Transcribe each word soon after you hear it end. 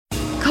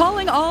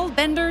Calling all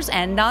benders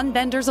and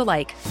non-benders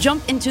alike.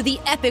 Jump into the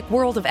epic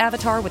world of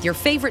Avatar with your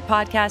favorite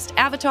podcast,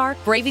 Avatar: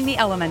 Braving the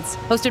Elements.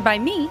 Hosted by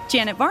me,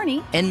 Janet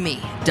Varney. And me,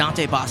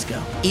 Dante Bosco.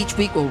 Each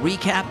week we'll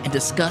recap and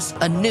discuss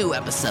a new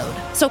episode.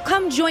 So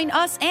come join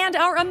us and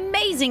our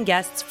amazing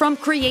guests, from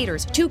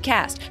creators to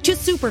cast to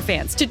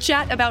superfans, to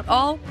chat about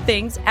all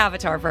things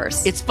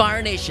Avatarverse. It's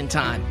Fire Nation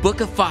time.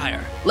 Book of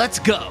Fire. Let's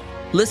go.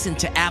 Listen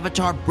to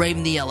Avatar: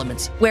 Braving the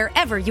Elements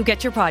wherever you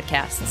get your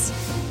podcasts.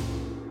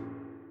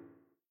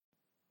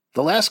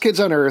 The Last Kids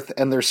on Earth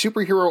and their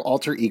superhero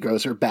alter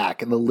egos are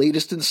back in the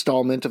latest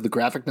installment of the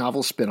graphic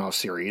novel spin-off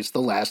series, The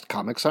Last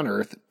Comics on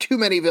Earth: Too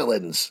Many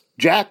Villains.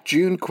 Jack,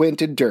 June,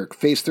 Quint, and Dirk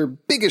face their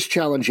biggest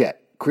challenge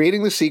yet,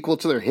 creating the sequel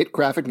to their hit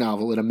graphic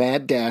novel in a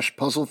mad dash,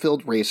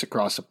 puzzle-filled race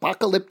across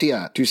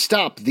Apocalyptia to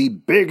stop the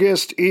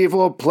biggest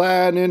evil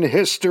plan in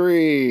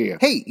history.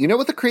 Hey, you know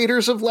what the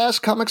creators of Last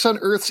Comics on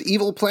Earth's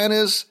evil plan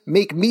is?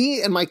 Make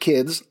me and my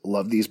kids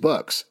love these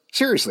books.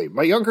 Seriously,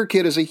 my younger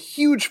kid is a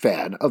huge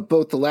fan of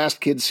both the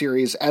Last Kids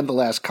series and the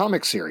Last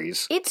Comics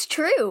series. It's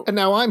true. And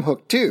now I'm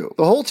hooked too.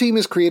 The whole team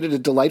has created a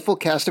delightful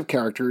cast of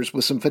characters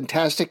with some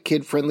fantastic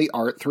kid-friendly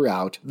art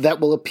throughout that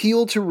will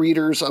appeal to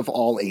readers of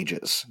all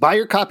ages. Buy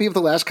your copy of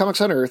The Last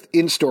Comics on Earth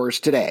in stores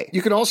today.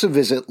 You can also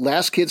visit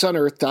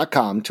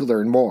LastKidsOnEarth.com to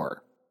learn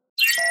more.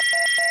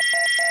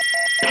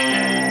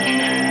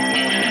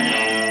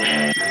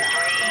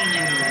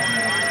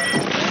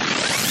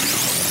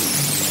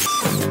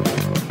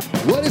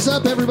 What is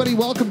up, everybody?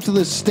 Welcome to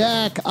The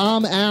Stack.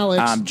 I'm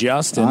Alex. I'm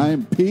Justin.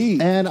 I'm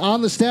Pete. And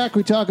on The Stack,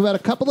 we talk about a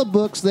couple of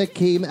books that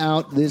came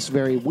out this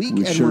very week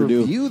and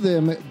review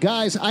them.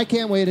 Guys, I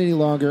can't wait any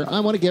longer. I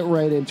want to get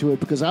right into it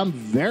because I'm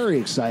very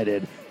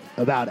excited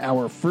about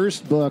our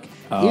first book.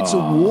 It's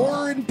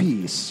War and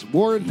Peace.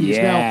 War and Peace.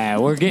 Yeah,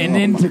 now, we're getting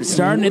into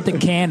starting at the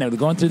canon. We're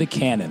going through the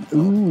canon.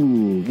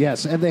 Ooh,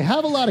 yes. And they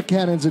have a lot of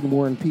canons in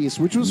War and Peace,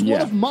 which was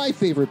one of my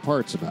favorite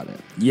parts about it.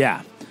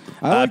 Yeah.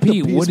 I like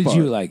Pete, the peace what did part.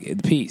 you like?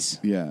 The peace.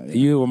 Yeah.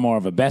 You were more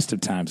of a best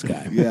of times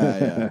guy.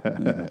 Yeah.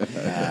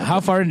 How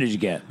far in did you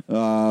get?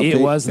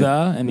 It was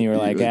and you were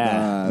like,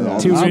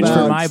 too rich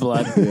for my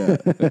blood.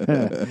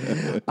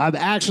 I'm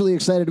actually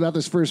excited about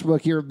this first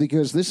book here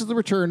because this is the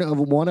return of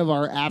one of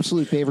our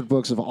absolute favorite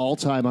books of all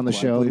time on the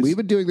show. Please? We've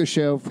been doing the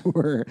show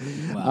for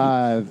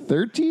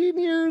 13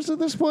 years at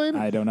this point.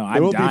 I don't know. It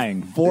I'm will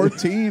dying. be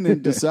 14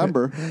 in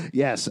December.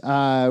 Yes.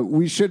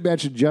 We should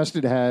mention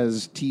Justin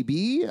has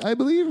TB, I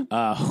believe.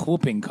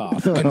 Whooping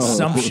cough.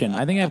 Consumption.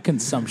 I think I have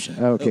consumption.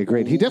 Okay,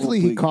 great. He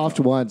Whooping coughed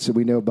once, and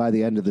we know by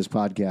the end of this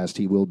podcast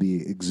he will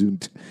be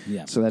exhumed.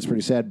 Yeah. So that's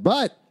pretty sad.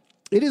 But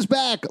it is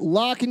back.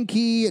 Lock and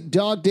Key,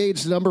 Dog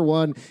Dates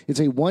 #1. It's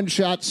a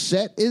one-shot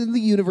set in the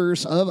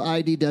universe of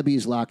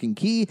IDW's Lock and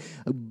Key,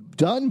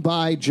 done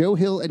by Joe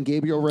Hill and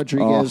Gabriel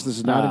Rodriguez. This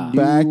is not a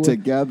new Back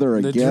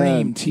together the again.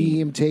 dream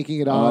team taking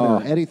it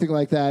on or anything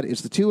like that. It's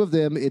the two of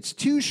them. It's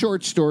two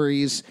short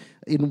stories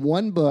in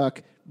one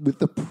book with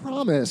the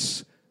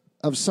promise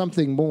of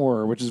something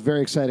more, which is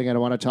very exciting. I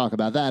don't want to talk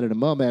about that in a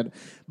moment.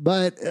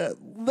 But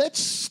let's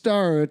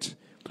start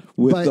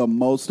with the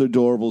most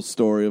adorable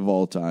story of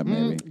all time,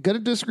 maybe. Going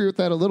to disagree with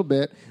that a little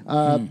bit.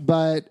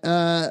 But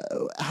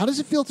how does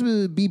it feel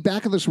to be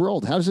back in this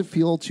world? How does it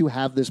feel to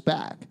have this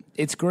back?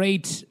 It's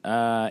great.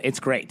 It's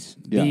great.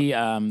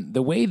 Yeah.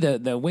 The way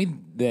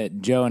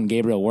that Joe and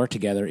Gabriel work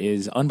together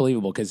is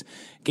unbelievable because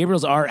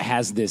Gabriel's art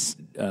has this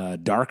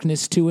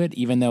darkness to it,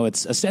 even though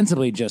it's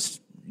ostensibly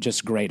just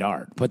great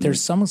art, but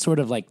there's some sort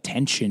of like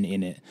tension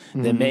in it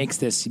that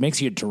makes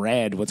you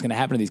dread what's going to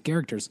happen to these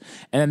characters.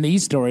 And then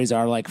these stories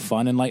are like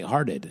fun and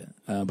lighthearted,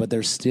 but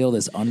there's still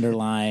this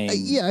underlying.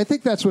 Yeah, I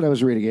think that's what I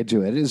was reading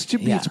into it. Is to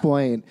Pete's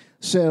point.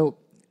 So,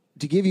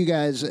 to give you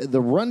guys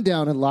the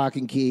rundown in Lock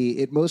and Key,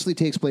 it mostly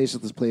takes place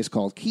at this place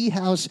called Key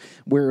House,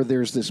 where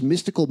there's this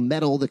mystical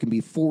metal that can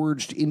be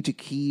forged into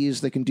keys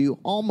that can do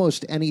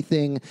almost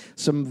anything.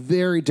 Some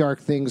very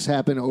dark things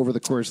happen over the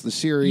course of the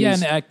series. Yeah,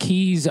 and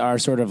keys are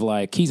sort of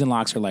like keys and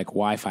locks are like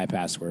Wi-Fi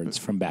passwords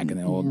from back in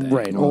the old days.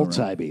 Right,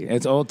 old-timey.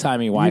 It's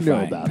old-timey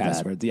Wi-Fi about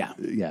passwords. that. Yeah.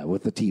 Yeah,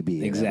 with the TB.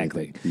 and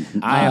Exactly.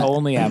 everything. I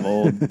only have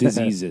old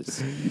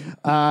diseases.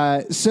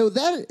 So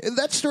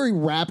that story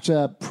wrapped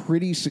up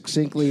pretty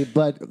succinctly,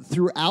 but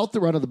throughout the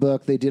run of the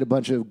book, they did a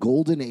bunch of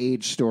golden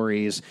age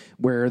stories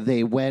where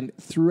they went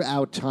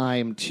throughout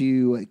time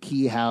to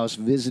Key House,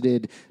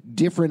 visited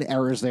different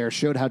eras there,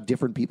 showed how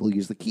different people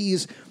use the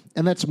keys.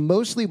 And that's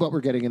mostly what we're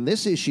getting in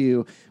this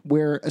issue,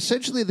 where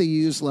essentially they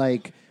use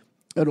like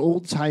an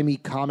old-timey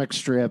comic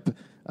strip.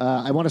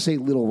 I want to say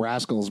Little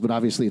Rascals, but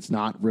obviously it's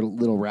not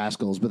Little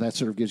Rascals, but that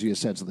sort of gives you a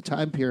sense of the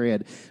time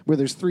period where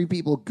there's three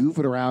people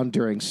goofing around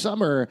during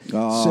summer.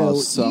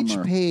 Summer.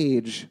 Each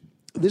page,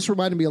 this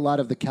reminded me a lot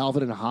of the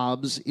Calvin and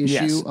Hobbes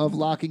issue of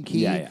Lock and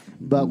Key,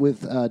 but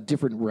with a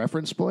different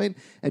reference point.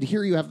 And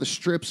here you have the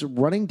strips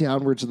running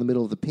downwards in the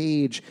middle of the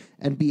page,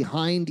 and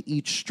behind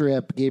each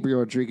strip, Gabriel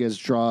Rodriguez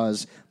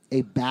draws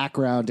a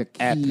background, a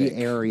key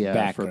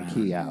area from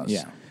Key House.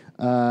 Yeah.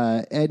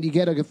 And you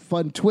get a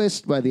fun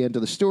twist by the end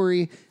of the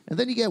story, and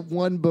then you get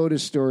one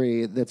bonus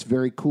story that's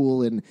very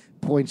cool and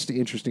points to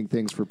interesting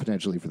things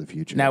potentially for the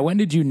future. Now, when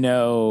did you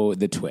know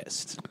the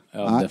twist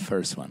of the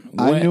first one?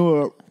 I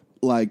knew it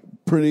like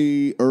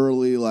pretty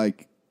early,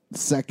 like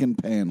second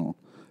panel.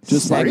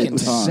 Just by the tongue.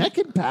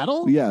 Second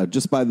paddle? Yeah,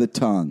 just by the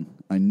tongue.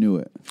 I knew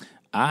it.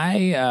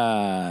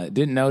 I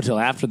didn't know till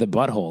after the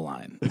butthole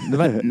line,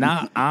 but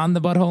not on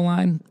the butthole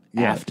line.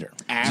 After.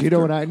 Do you know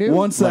what I knew?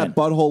 Once that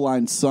butthole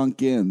line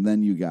sunk in,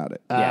 then you got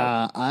it.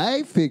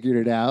 I figured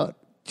it out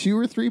 2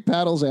 or 3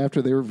 paddles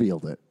after they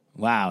revealed it.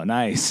 Wow,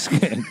 nice.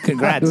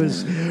 Congrats. I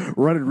was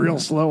running real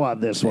slow on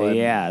this one.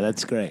 Yeah,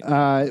 that's great.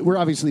 We're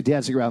obviously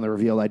dancing around the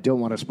reveal. I don't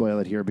want to spoil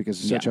it here because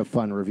it's such a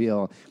fun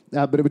reveal.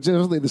 But it was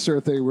definitely the sort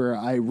of thing where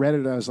I read it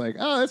and I was like,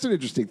 oh, that's an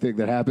interesting thing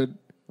that happened.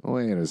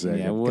 Wait a second.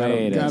 Yeah,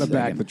 wait a Gotta second.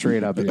 back the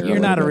trade up here. You're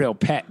not a real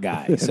pet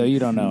guy, so you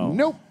don't know.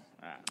 Nope.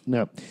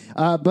 No.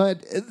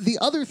 But the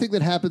other thing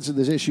that happens in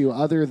this issue,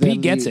 other than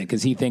Pete gets it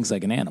because he thinks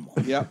like an animal.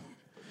 Yep.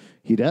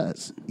 he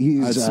does.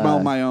 I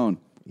smell my own.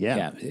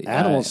 Yeah, Yeah,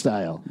 animal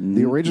style,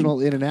 the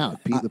original In and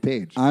Out, Pete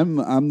LePage.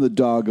 I'm the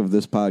dog of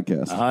this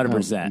podcast.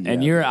 100%.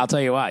 And I'll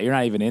tell you what, you're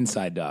not even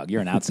inside dog.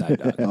 You're an outside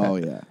dog. Oh,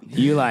 yeah.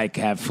 You like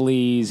have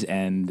fleas,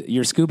 and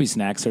your Scooby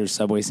snacks are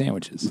Subway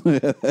sandwiches. So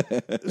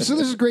this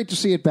is great to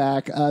see it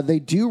back. They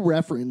do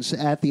reference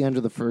at the end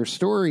of the first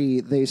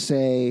story, they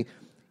say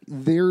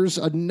there's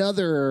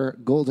another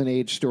Golden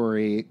Age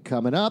story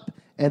coming up,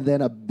 and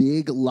then a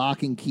big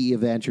lock and key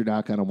event you're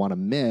not going to want to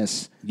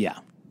miss. Yeah.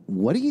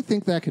 What do you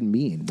think that can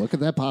mean? What could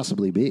that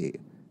possibly be?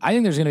 I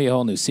think there's going to be a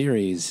whole new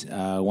series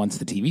once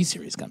the TV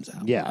series comes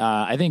out. Yeah.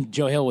 I think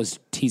Joe Hill was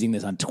teasing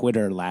this on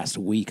Twitter last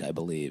week, I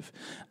believe,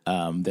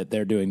 that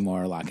they're doing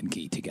more Lock and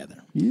Key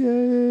together.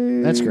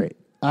 Yay. That's great.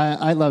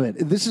 I love it.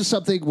 This is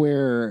something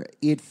where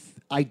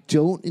I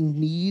don't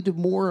need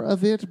more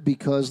of it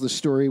because the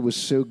story was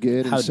so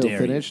good How and so dare you.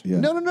 finished. Yeah.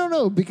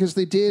 No, because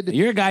they did.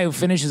 You're a guy who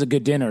finishes a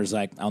good dinner is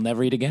like, I'll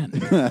never eat again.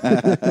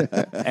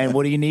 And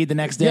what do you need the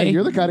next day? Yeah,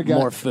 you're the kind of guy.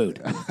 More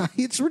food.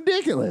 It's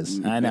ridiculous.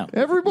 I know.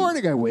 Every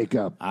morning I wake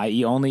up.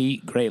 I only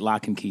eat great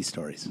Lock and Key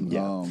stories.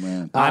 Oh,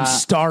 man. I'm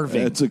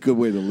starving. That's a good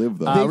way to live,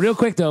 though. Real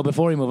quick, though,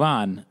 before we move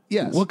on,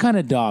 Yes. what kind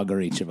of dog are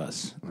each of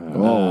us? Great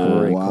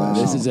wow.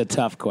 question. This is a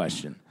tough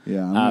question.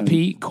 Yeah,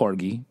 Pete,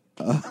 Corgi.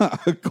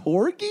 A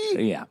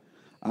corgi? Yeah.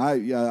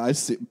 I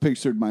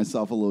pictured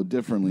myself a little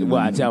differently.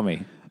 Well, tell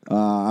me.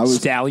 I was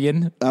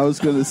Stallion, going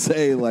to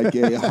say like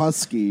a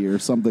husky or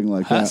something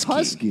like that.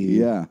 Husky?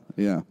 Yeah,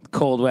 yeah.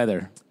 cold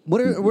weather.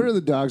 What are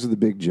the dogs with the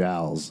big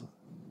jowls?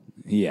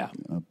 Yeah.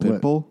 A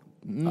pit bull?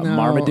 No,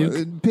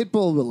 Marmaduke? Pit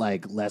bull, but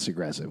like less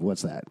aggressive.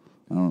 What's that?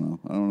 I don't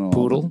know.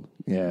 Poodle?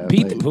 Yeah,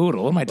 Pete like- the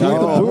Poodle. What am I talking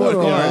about? Poodle. Of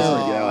course.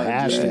 There we go.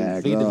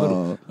 Hashtag. Pete the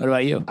Poodle. What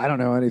about you? I don't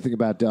know anything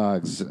about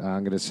dogs.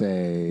 I'm going to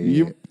say.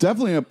 You're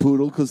definitely a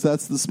poodle because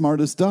that's the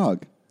smartest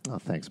dog. Oh,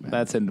 thanks,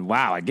 man.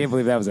 Wow, I can't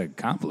believe that was a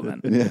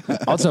compliment.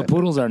 Also,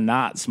 poodles are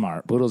not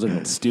smart. Poodles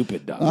are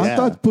stupid dogs. I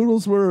thought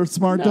poodles were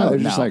smart They're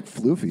dogs. just like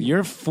floofy.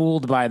 You're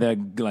fooled by the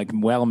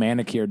well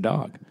manicured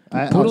dog.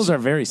 I- Poodles are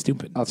very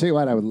stupid. I'll tell you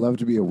what, I would love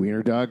to be a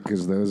wiener dog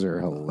because those are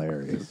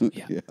hilarious.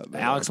 Yeah.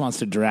 Alex wants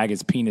to drag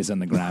his penis on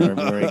the ground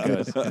everywhere he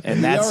goes,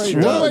 and that's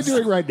true. What am I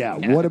doing right now?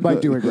 What am I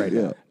doing right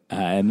now?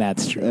 And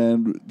that's true.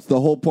 And the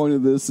whole point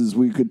of this is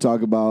we could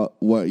talk about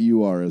what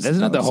you are as. That's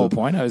not the so- whole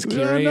point. I was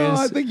curious. No,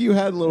 I think you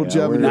had a little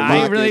gem in we're- your No, I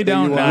pocket really that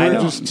don't. you No, wanted- I We're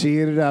don't. just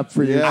teeing it up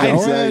for you. Yeah,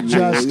 Go ahead,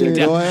 exactly. Justin.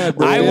 Go ahead,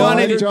 bro. I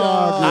wanted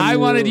dog. I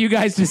wanted you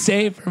guys to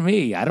say it for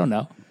me. I don't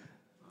know.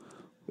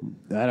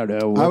 I don't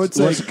know. I would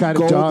say what's the kind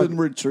of golden dog?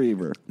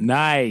 retriever.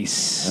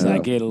 Nice. I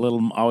get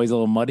always a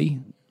little muddy,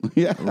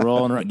 Yeah.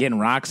 getting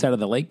rocks out of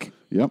the lake.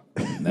 Yep.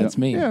 That's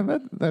me. Yeah,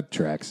 that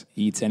tracks.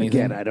 Eats anything.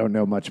 Again, I don't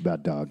know much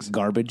about dogs.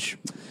 Garbage.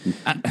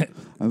 I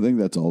think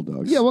that's all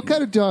dogs. Yeah, what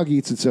kind of dog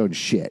eats its own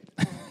shit?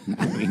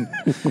 I mean,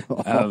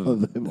 All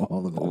of them.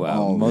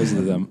 well, most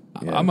of them.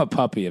 I'm a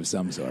puppy of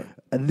some sort.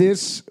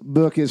 This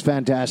book is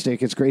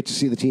fantastic. It's great to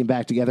see the team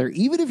back together.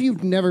 Even if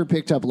you've never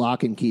picked up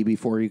Lock and Key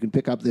before, you can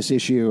pick up this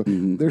issue.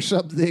 There's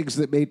some things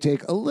that may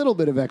take a little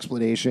bit of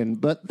explanation,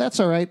 but that's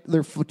all right.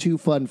 They're two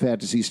fun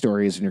fantasy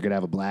stories, and you're going to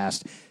have a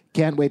blast.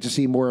 Can't wait to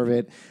see more of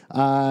it.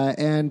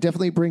 And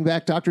definitely bring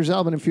back Dr.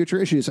 Zalman in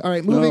future issues. All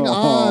right, moving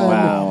on.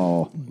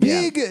 Wow.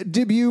 Big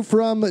debut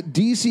from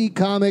DC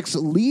Comics,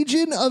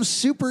 Legion of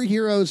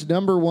Superheroes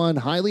 #1,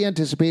 highly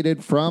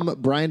anticipated from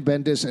Brian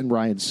Bendis and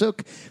Ryan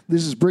Sook.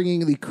 This is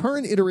bringing the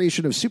current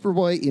iteration of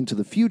Superboy into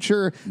the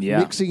future,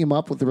 mixing him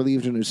up with the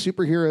Legion of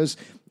Superheroes.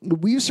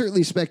 We've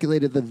certainly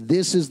speculated that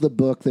this is the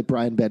book that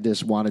Brian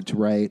Bendis wanted to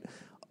write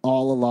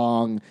all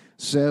along.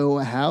 So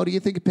how do you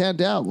think it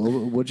panned out?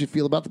 What did you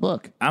feel about the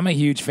book? I'm a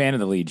huge fan of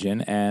the Legion,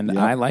 and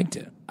I liked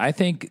it. I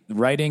think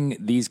writing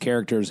these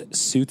characters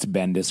suits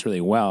Bendis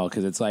really well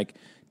because it's like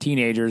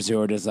teenagers who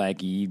are just like,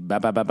 ba,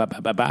 ba, ba, ba,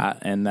 ba, ba, ba,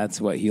 and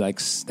that's what he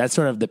likes. That's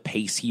sort of the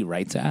pace he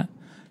writes at.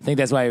 I think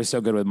that's why he was so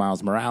good with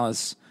Miles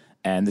Morales,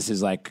 and this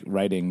is like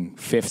writing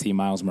 50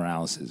 Miles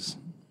Moraleses.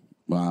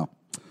 Wow.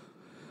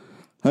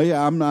 Oh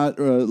yeah, I'm not.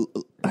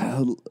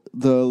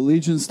 The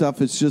Legion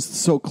stuff is just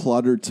so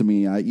cluttered to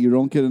me. You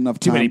don't get enough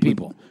time. Too many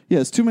people. Yeah,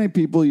 it's too many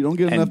people. You don't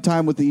get enough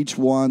time with each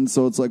one,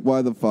 so it's like,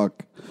 why the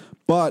fuck?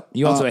 But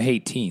You also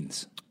hate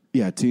teens.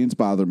 yeah, teens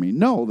bother me.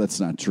 No, that's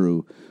not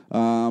true.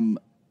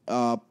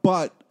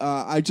 But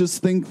I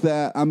just think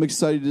that I'm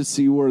excited to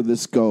see where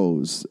this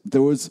goes.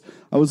 There was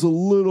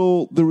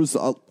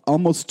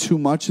almost too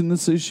much in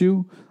this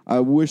issue. I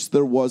wish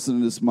there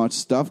wasn't as much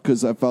stuff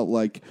because I felt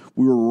like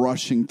we were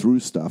rushing through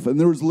stuff. And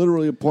there was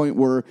literally a point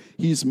where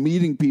he's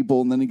meeting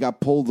people and then he got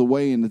pulled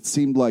away and it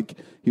seemed like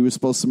he was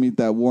supposed to meet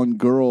that one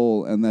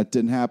girl and that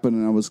didn't happen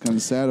and I was kind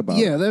of sad about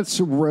it. Yeah, that's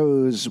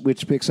Rose,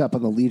 which picks up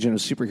on the Legion of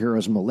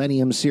Superheroes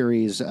Millennium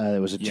series.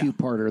 There was a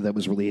two-parter that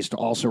was released,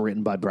 also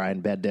written by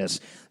Brian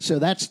Bendis. So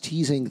that's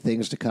teasing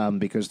things to come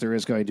because there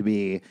is going to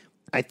be,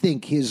 I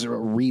think, his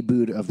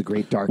reboot of the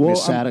Great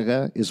Darkness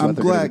saga is what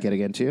they're going to be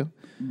getting into.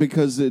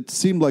 Because it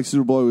seemed like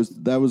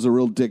Superboy was a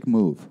real dick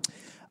move.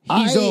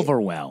 He's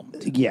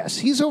overwhelmed. Yes,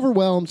 he's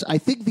overwhelmed. I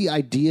think the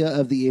idea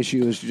of the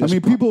issue is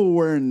just... people were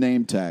wearing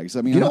name tags.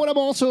 You know what I'm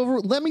also over...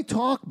 Let me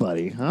talk,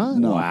 buddy, huh?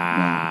 No,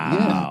 Wow.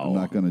 Yeah. I'm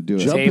not going to do it.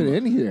 Jumping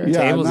in here.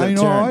 Yeah, Tables now have you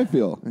know how I turned.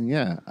 feel.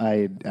 Yeah,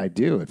 I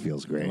do. It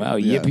feels great. Wow,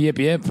 yip, yip,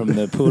 yip from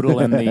the poodle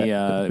and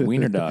the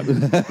wiener dog.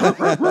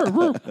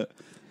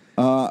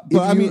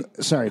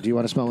 Sorry, do you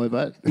want to smell my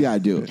butt? Yeah, I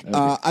do.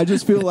 I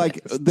just feel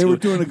like they were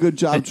doing a good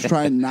job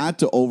trying not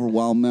to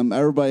overwhelm them.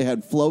 Everybody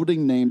had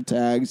floating name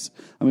tags.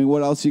 I mean,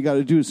 what else you got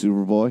to do,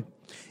 Superboy?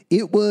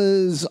 It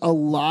was a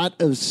lot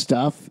of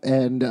stuff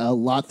and a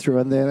lot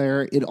thrown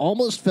there. It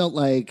almost felt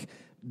like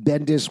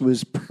Bendis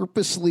was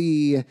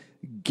purposely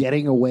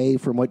getting away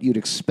from what you'd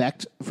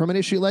expect from an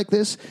issue like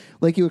this.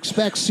 Like you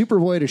expect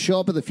Superboy to show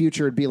up in the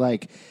future and be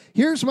like,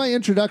 here's my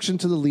introduction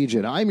to the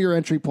Legion. I'm your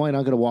entry point.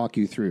 I'm going to walk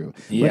you through.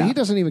 Yeah. But he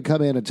doesn't even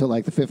come in until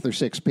like the 5th or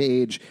 6th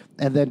page.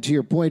 And then to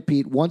your point,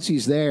 Pete, once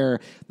he's there,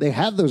 they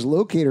have those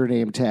locator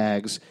name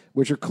tags,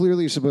 which are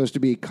clearly supposed to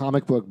be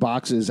comic book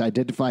boxes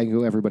identifying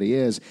who everybody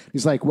is.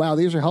 He's like, wow,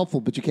 these are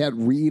helpful, but you can't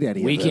read any of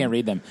them. We can't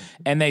read them.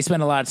 And they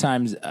spend a lot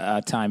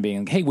of time being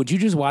like, hey, would you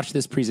just watch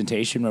this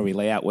presentation where we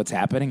lay out what's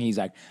happening? He's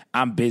like,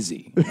 I'm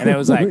busy. And I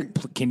was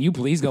like, can you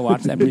please go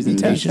watch that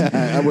presentation?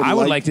 I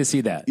would like to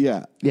see that.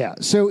 Yeah. Yeah,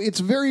 so it's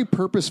very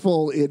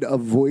purposeful in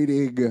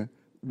avoiding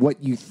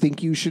what you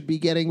think you should be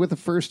getting with a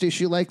first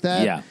issue like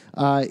that.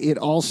 Yeah. It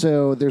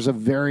also, there's a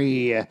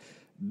very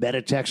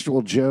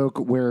metatextual joke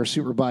where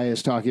Superboy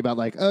is talking about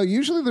like, oh,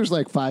 usually there's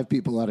like 5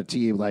 people on a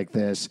team like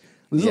this.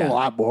 This is a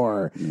lot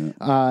more.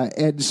 Yeah.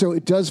 And so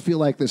it does feel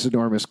like this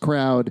enormous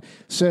crowd.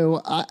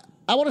 So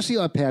I want to see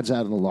how it pans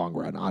out in the long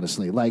run,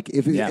 honestly. Like,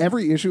 if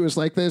every issue is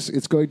like this,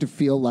 it's going to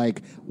feel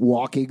like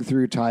walking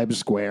through Times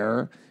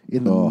Square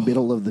in the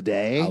middle of the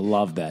day. I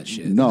love that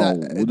shit.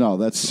 No,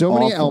 that's so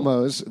awful. many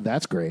Elmos.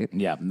 That's great.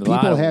 Yeah.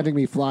 People handing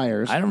me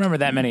flyers. I don't remember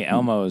that many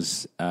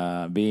Elmos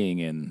being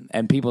in,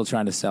 and people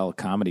trying to sell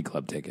comedy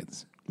club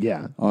tickets.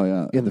 Yeah. Oh,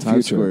 yeah. In the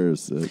Times future.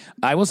 Square is...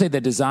 I will say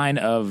the design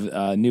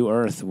of New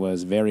Earth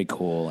was very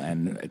cool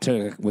and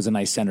was a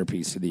nice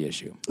centerpiece to the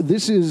issue.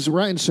 This is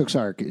Ryan Sook's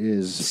arc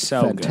is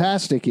So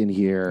fantastic in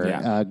here.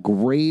 Yeah.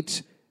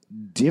 Great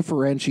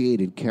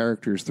differentiated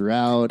characters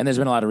throughout. And there's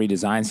been a lot of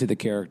redesigns to the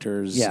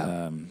characters.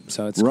 Yeah.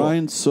 So it's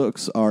Ryan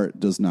Sook's art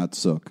does not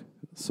sook.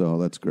 So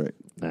that's great.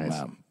 Nice.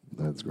 Wow.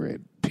 That's great.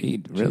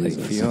 Pete really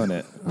feeling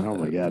it. Oh,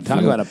 my God.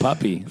 Talk about a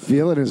puppy.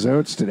 Feeling his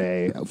oats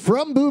today.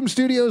 From Boom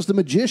Studios, The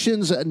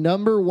Magicians,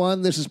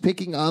 #1. This is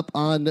picking up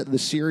on the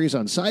series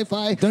on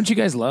Sci-Fi. Don't you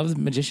guys love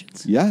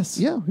Magicians? Yes.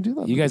 Yeah, we do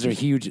love You guys are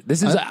huge.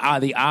 This is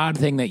the odd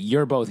thing that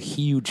you're both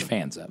huge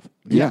fans of.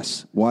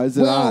 Yes. Why is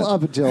it Well, odd?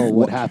 up until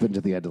what happened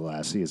at the end of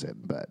last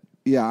season, but...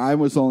 Yeah, I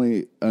was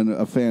only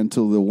a fan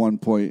till the one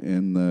point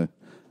in the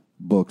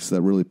books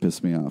that really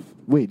pissed me off.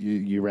 Wait,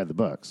 you read the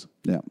books?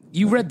 Yeah.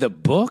 You read the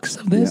books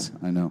of this?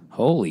 Yeah, I know.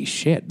 Holy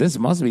shit. This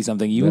must be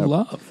something you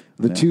love.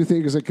 The two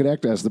things that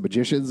connect us, The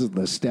Magicians and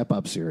the Step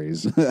Up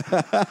series.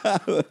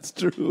 That's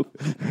true.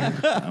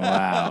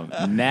 Wow.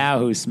 Now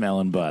who's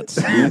smelling butts?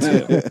 You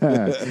too.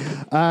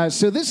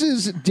 So this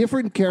is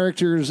different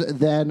characters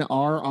than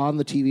are on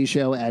the TV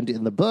show and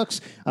in the books.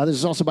 This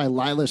is also by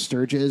Lila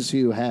Sturges,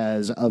 who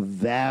has a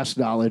vast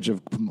knowledge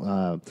of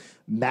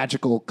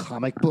magical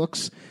comic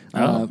books.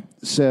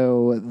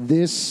 So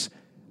this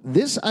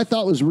I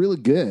thought was really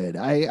good.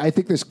 I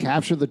think this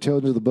captured the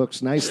tone of the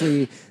books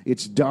nicely.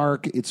 It's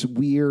dark. It's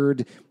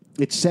weird.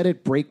 It's set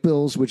at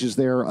Breakbills, which is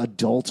their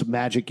adult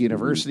magic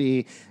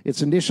university.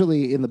 It's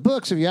initially in the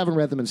books. If you haven't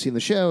read them and seen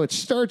the show, it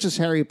starts as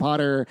Harry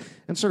Potter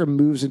and sort of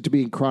moves into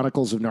being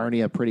Chronicles of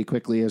Narnia pretty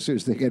quickly as soon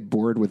as they get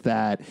bored with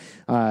that.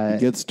 It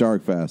gets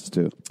dark fast,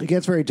 too. It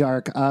gets very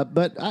dark.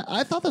 But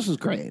I thought this was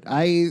great.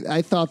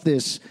 I thought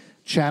this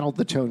channeled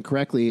the tone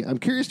correctly. I'm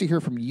curious to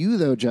hear from you,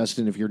 though,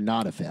 Justin, if you're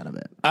not a fan of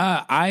it.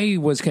 I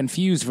was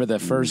confused for the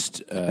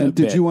first. And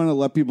did you want to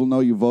let people know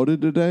you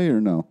voted today or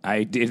no?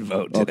 I did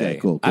vote today. Okay,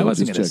 cool. I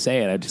wasn't Just going to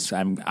check.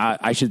 say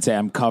it. I should say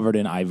I'm covered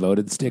in I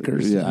voted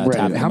stickers. Yeah. Right.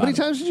 top and How many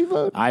bottom. times did you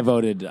vote? I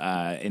voted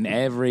in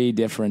every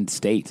different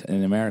state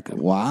in America.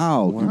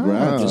 Wow,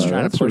 congrats. Just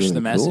trying that's to push really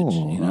the message.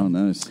 cool. You know? Oh,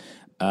 nice.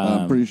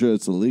 I'm pretty sure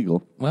it's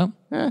illegal. Well,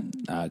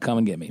 come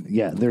and get me.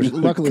 Yeah,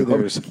 luckily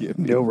there's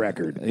no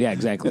record. Yeah,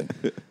 exactly.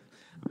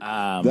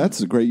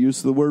 That's a great use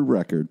of the word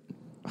record.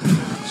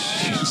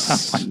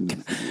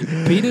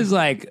 Pete is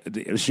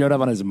showed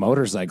up on his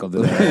motorcycle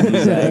today.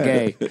 He's like,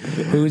 "Hey,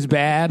 who's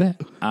bad?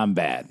 I'm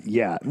bad."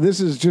 Yeah, this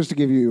is just to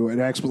give you an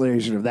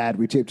explanation of that.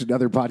 We taped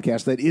another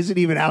podcast that isn't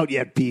even out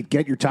yet, Pete.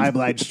 Get your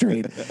timeline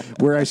straight.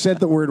 Where I said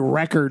the word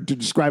record to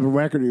describe a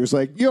record. He was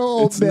like,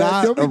 yo, It's man,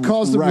 not nobody a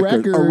calls them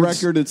record. records. A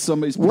record is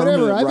somebody's Whatever.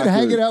 permanent I've been record.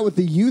 hanging out with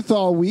the youth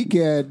all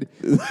weekend.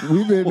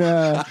 We've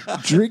been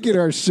drinking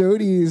our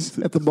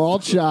sodies at the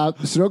malt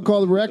shop. So don't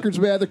call them records,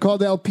 man. They're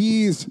called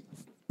LPs.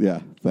 Yeah,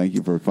 thank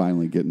you for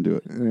finally getting to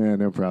it. Yeah,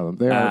 no problem.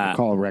 They are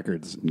called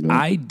records.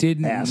 I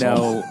didn't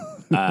Asshole.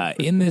 know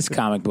in this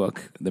comic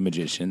book, The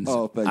Magicians.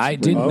 Oh, thanks I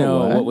for didn't bringing know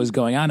what? what was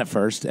going on at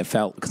first. It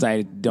felt because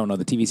I don't know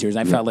the TV series.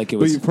 I felt like it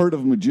But was. you've heard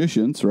of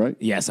magicians, right?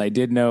 Yes, I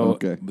did know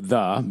Okay.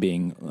 the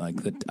being like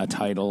a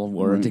title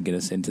word to get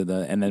us into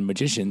the, and then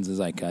Magicians is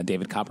like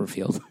David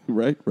Copperfield,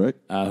 Right.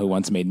 who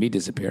once made me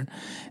disappear.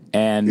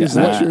 And Is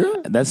that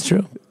true? That's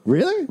true.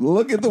 Really?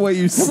 Look at the way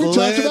you slid we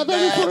talked about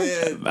that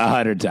that in.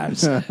 100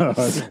 times.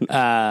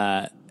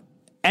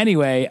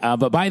 Anyway,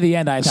 but by the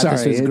end, I thought Sorry,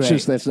 this was it's great.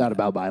 just that's not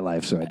about my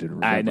life, so I didn't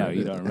remember. I know it.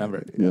 you don't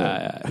remember.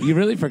 You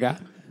really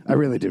forgot. I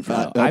really did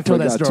forget. I've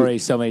told that forgot story too.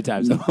 so many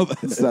times. No,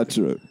 that's not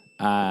true.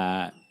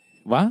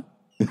 What?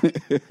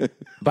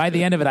 By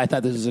the end of it, I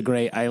thought this was a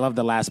great. I love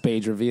the last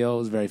page reveal. It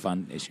was a very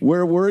fun issue.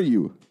 Where were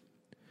you?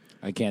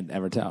 I can't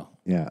ever tell.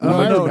 Yeah. Oh,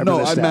 I remember no.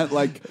 this I stuff. meant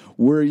like,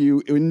 were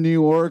you in New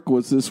York?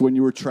 Was this when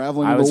you were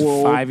traveling I was the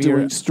world 5 doing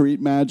years- street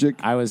magic?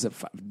 I was.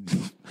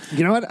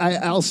 You know what?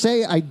 I'll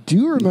say I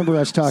do remember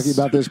us talking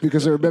about this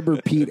because I remember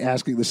Pete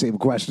asking the same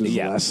questions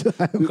Yeah. last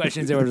time.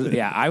 Questions.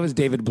 I was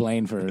David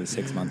Blaine for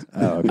 6 months.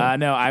 Oh, okay.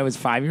 No, I was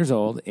 5 years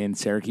old in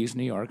Syracuse,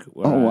 New York,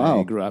 where Oh, wow.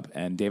 I grew up,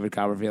 and David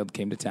Copperfield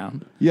came to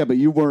town. Yeah, but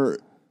you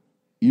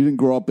didn't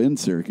grow up in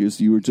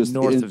Syracuse. You were just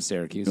North in- of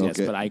Syracuse, yes.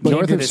 Okay. But I came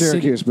North to of the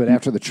Syracuse, city. but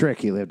after the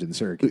trick, he lived in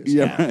Syracuse.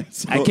 Yeah, right.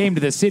 So- I came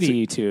to the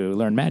city to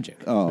learn magic.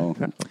 Oh,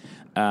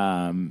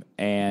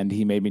 And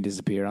he made me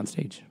disappear on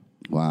stage.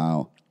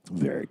 wow.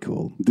 Very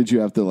cool. Did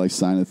you have to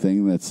sign a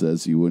thing that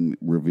says you wouldn't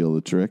reveal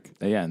the trick?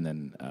 Yeah, and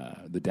then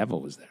the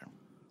devil was there.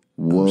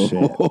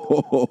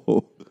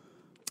 Whoa.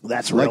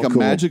 That's Like real a cool.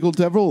 magical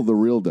devil or the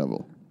real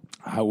devil?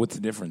 What's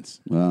the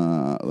difference?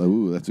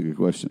 That's a good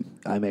question.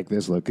 I make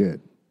this look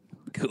good.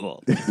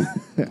 Cool.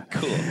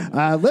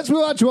 Let's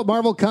move on to a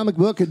Marvel comic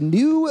book,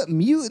 New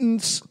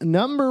Mutants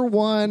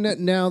 #1.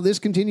 Now, this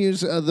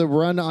continues the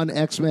run on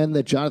X-Men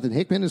that Jonathan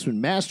Hickman has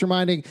been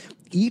masterminding.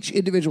 Each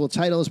individual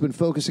title has been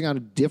focusing on a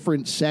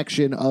different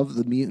section of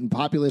the mutant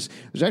populace.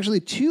 There's actually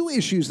 2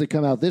 issues that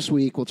come out this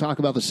week. We'll talk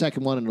about the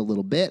second one in a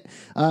little bit.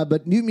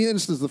 But New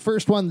Mutants is the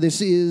first one.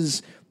 This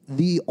is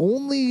the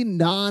only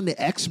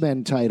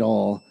non-X-Men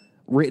title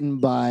written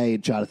by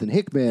Jonathan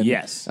Hickman.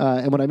 Yes.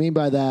 And what I mean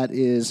by that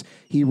is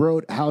he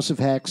wrote House of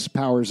Hex,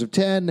 Powers of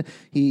 10.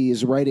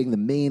 He's writing the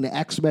main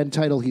X-Men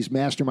title. He's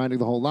masterminding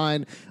the whole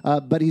line.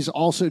 But he's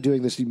also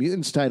doing this New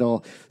Mutants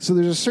title. So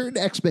there's a certain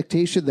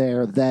expectation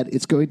there that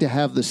it's going to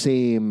have the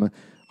same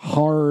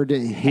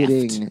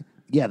hard-hitting...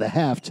 Yeah, the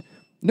heft.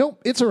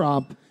 Nope, it's a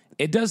romp.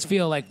 It does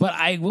feel like, but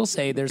I will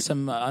say there's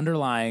some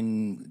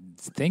underlying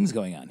things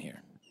going on here.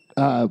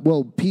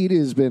 Well, Pete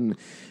has been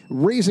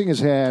raising his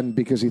hand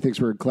because he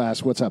thinks we're in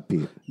class. What's up,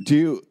 Pete?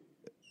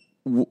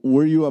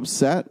 Were you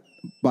upset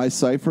by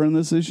Cypher in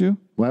this issue?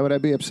 Why would I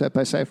be upset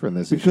by Cypher in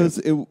this issue? Because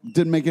it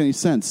didn't make any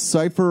sense.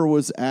 Cypher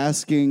was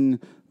asking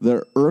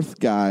the Earth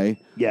guy,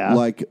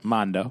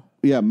 Mondo.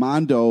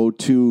 Mondo,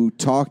 to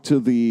talk to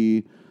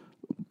the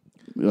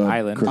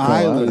Island.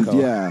 island.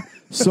 Yeah.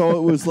 So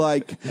it was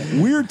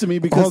weird to me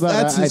because Hold on,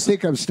 that's I his,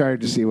 think I'm starting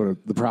to see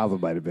what the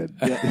problem might have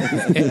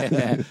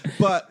been.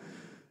 But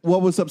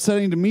what was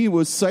upsetting to me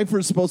was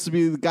Cypher's supposed to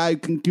be the guy who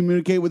can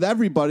communicate with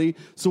everybody.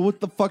 So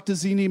what the fuck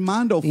does he need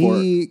Mondo for?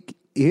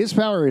 His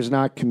power is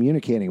not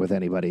communicating with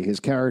anybody. His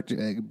power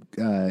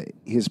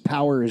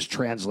is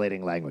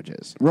translating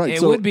languages. Right. It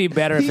so would be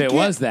better if he it can't-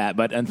 was that,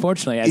 but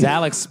unfortunately, as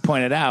Alex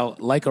pointed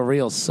out, like a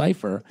real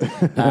cipher,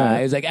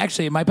 he's like,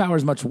 actually, my power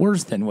is much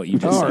worse than what you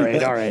just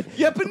said. All right.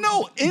 Yeah, but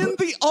no, in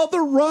the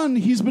other run,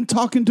 he's been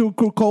talking to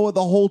Krakoa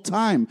the whole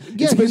time.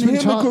 Yeah, it's been he's been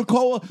him and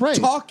Krakoa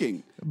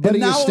talking. But and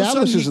he now all of a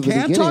sudden establishes he at the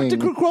can't beginning. talk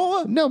to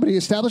Krakoa? No, but he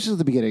establishes at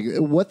the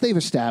beginning what they've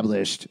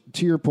established.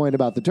 To your point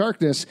about the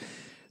darkness,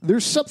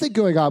 there's something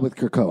going on with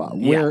Krakoa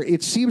where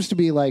it seems to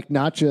be like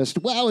not just,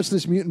 wow, it's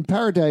this mutant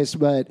paradise,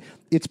 but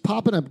it's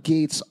popping up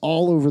gates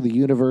all over the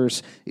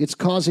universe. It's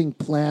causing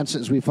plants,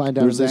 as we find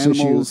out There's in this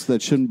animals issue.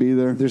 that shouldn't be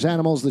there. There's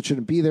animals that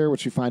shouldn't be there,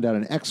 which we find out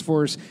in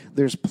X-Force.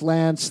 There's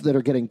plants that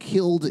are getting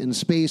killed in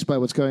space by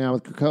what's going on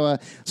with Krakoa.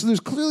 So there's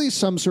clearly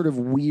some sort of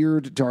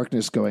weird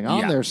darkness going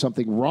on there,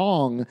 something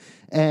wrong.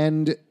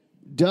 And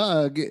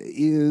Doug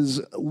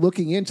is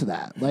looking into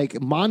that.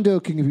 Like, Mondo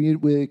can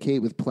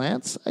communicate with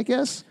plants, I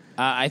guess?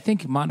 I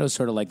think Mondo's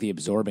sort of like the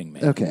absorbing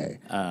man. Okay.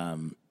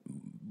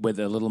 With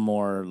a little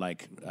more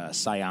like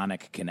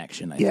psionic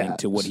connection, I think,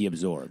 to what he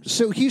absorbs.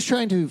 So he's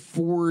trying to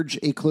forge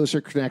a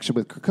closer connection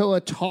with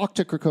Krakoa, talk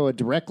to Krakoa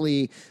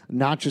directly,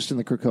 not just in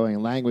the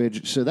Krakoan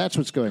language. So that's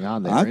what's going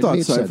on there. I It thought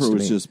made sense Cypher to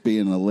was me. just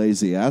being a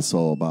lazy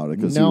asshole about it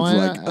because No, he was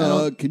I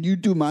don't- like, can you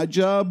do my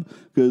job?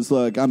 Because,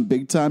 like, I'm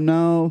big time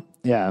now.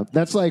 Yeah,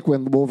 that's like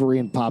when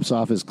Wolverine pops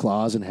off his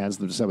claws and hands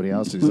them to somebody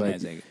else. He's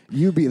like,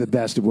 you be the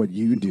best of what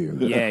you do.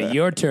 Yeah,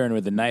 your turn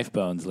with the knife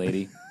bones,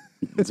 lady.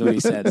 That's what he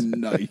said.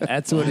 Nice.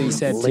 That's what he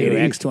said Lady. to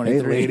X-23.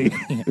 Hey,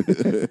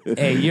 lady.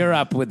 Hey, you're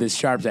up with the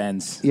sharp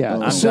ends. Yeah,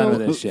 I'm so- done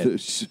with this shit.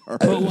 Sure.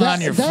 Put one on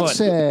your That foot.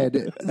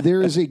 said,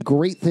 there is a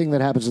great thing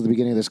that happens at the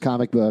beginning of this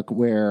comic book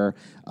where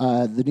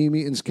the New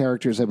Mutants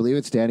characters, I believe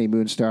it's Danny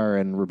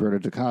Moonstar and Roberto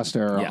DaCosta,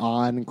 are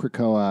on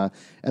Krakoa,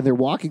 and they're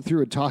walking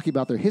through and talking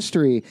about their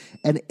history,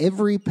 and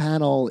every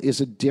panel is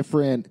a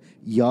different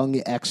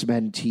young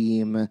X-Men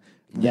team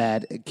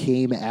that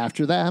came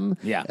after them.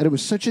 Yeah. And it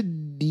was such a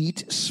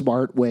neat,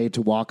 smart way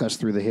to walk us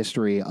through the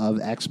history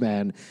of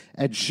X-Men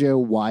and show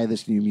why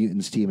this New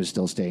Mutants team is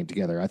still staying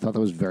together. I thought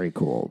that was very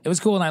cool. It was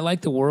cool, and I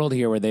like the world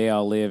here where they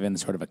all live in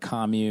sort of a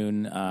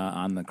commune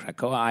on the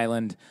Krakoa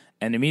Island.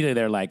 And immediately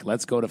they're like,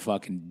 let's go to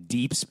fucking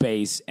deep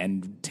space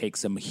and take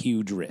some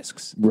huge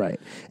risks. Right.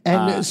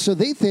 And so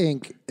they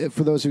think,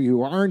 for those of you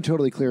who aren't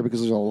totally clear, because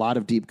there's a lot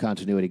of deep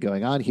continuity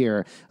going on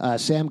here,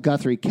 Sam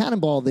Guthrie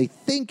Cannonball, they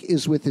think,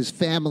 is with his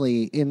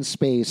family in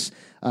space,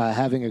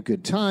 having a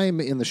good time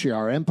in the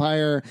Shi'ar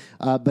Empire.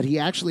 But he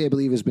actually, I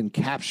believe, has been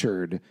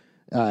captured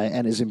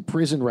and is in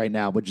prison right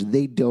now, which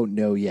they don't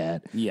know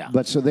yet. Yeah.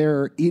 But so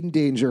they're in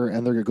danger,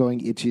 and they're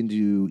going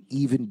into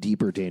even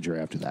deeper danger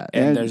after that.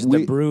 And And there's we-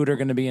 the Brood are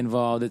going to be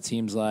involved, it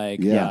seems like.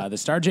 Yeah. The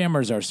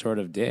Starjammers are sort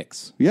of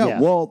dicks. Yeah,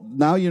 well,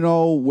 now you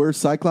know where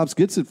Cyclops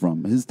gets it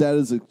from. His dad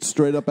is a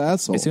straight up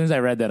asshole. As soon as I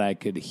read that, I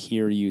could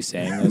hear you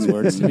saying those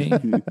words to me.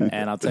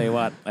 And I'll tell you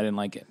what, I didn't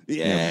like it.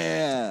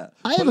 Yeah.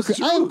 I have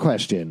a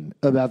question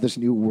about this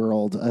new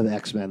world of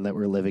X-Men that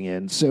we're living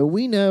in. So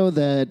we know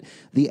that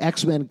the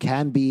X-Men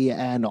can be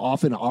and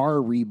often are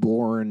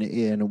reborn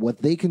in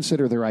what they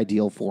consider their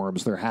ideal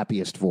forms, their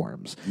happiest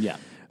forms. Yeah.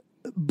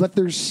 But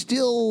there's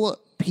still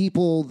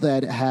people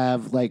that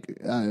have, like,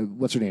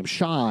 what's her name?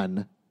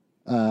 Sean,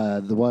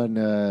 the one,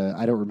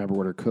 I don't remember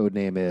what her code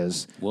name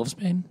is.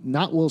 Wolfsbane?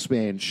 Not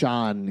Wolfsbane,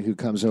 Sean, who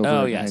comes over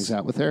and hangs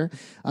out with her,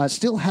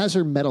 still has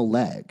her metal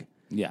leg.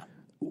 Yeah.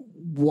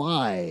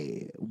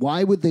 Why?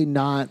 Why would they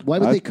not? Why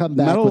would they come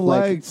back Metal with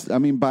legs? I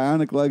mean,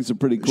 bionic legs are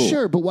pretty cool.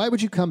 Sure, but why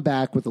would you come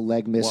back with a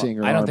leg missing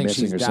or I don't arm think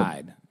missing she's or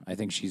something? died. I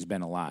think she's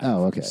been alive.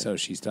 Oh, okay. So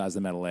she still has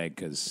the metal leg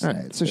because. All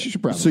right, so she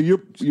should probably. So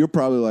you're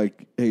probably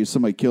like, hey,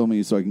 somebody kill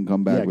me so I can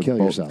come back Yeah, with kill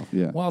both. yourself.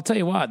 Yeah. Well, I'll tell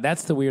you what.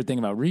 That's the weird thing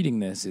about reading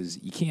this is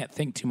you can't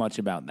think too much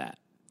about that.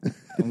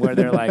 Where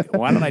they're like,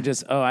 why don't I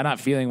just? Oh, I'm not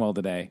feeling well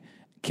today.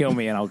 Kill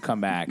me and I'll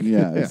come back.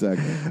 Yeah,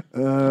 exactly.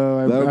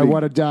 I be-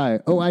 want to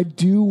die. Oh, I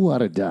do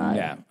want to die.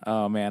 Yeah.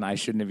 Oh man, I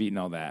shouldn't have eaten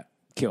all that.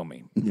 Kill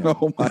me.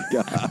 Oh my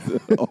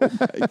god! Oh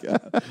my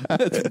god!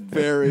 That's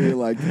very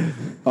like,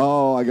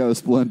 oh, I got a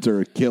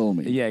splinter. Kill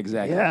me. Yeah,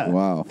 exactly. Yeah.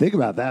 Wow. Think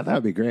about that. That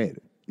would be great.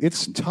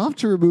 It's tough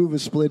to remove a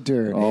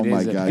splinter. Oh my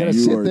is a- god! You gotta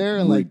You sit are there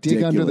and like dig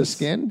under the ridiculous.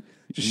 skin.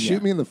 Just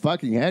shoot me in the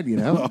fucking head, you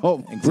know? Oh,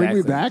 Bring me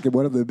exactly. back in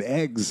one of the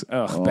eggs.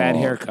 Ugh, bad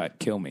haircut.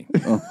 Kill me.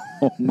 Oh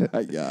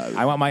my god!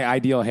 I want my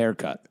ideal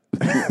haircut.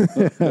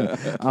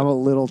 I'm a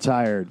little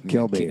tired.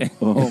 Kill me.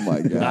 Oh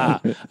my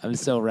god! I'm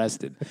so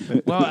rested.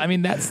 Well, I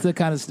mean, that's the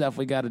kind of stuff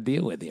we got to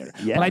deal with here.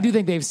 Yeah. But I do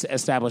think they've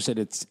established that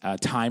it's a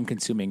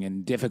time-consuming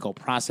and difficult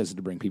process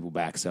to bring people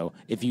back. So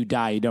if you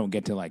die, you don't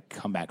get to like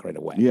come back right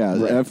away. Yeah,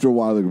 after a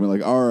while they're gonna be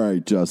like, all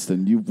right,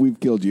 Justin, we've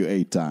killed you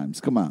 8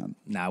 times. Come on.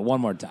 Nah, one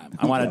more time.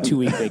 I want a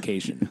 2-week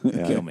vacation.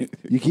 Kill me.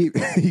 You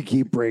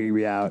keep bringing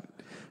me out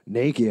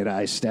naked.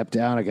 I step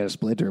down. I got a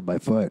splinter in my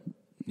foot.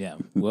 Yeah.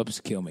 Whoops.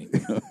 Kill me.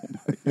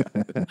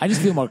 I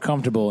just feel more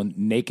comfortable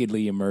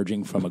nakedly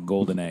emerging from a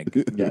golden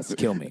egg. Yes.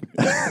 Kill me.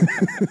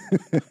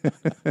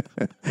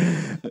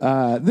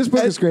 This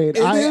book is great. It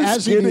is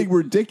as you getting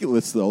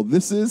ridiculous, though.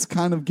 This is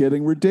kind of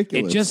getting It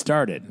ridiculous. just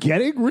started.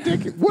 getting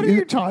ridiculous. What are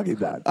you talking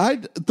about?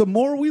 The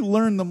more we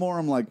learn, the more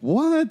I'm like,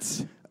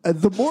 what?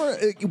 The more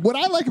what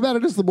I like about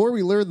it is the more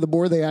we learn, the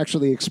more they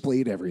actually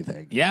explain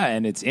everything. Yeah,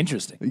 and it's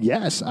interesting.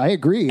 Yes, I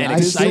agree. And I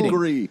exciting.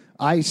 Disagree.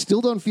 I still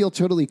don't feel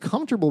totally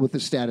comfortable with the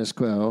status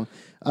quo.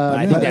 I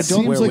think but that's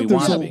don't where think we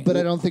there's wanna a- be. But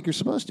I don't think you're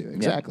supposed to.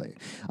 Exactly.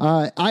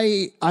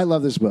 I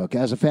love this book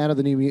as a fan of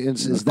the New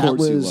Mutants. Of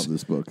course, you love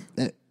this book.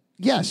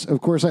 Yes,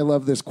 of course, I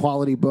love this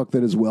quality book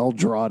that is well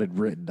drawn and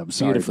written. I'm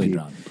sorry, Beautifully Pete.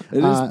 drawn.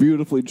 It is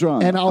beautifully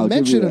drawn. And I'll give you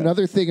mention that.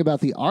 another thing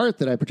about the art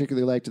that I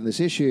particularly liked in this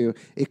issue.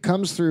 It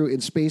comes through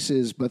in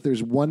spaces, but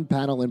there's one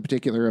panel in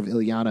particular of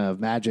Ilyana of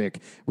Magic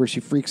where she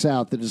freaks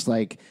out that is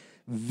like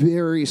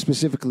very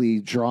specifically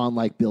drawn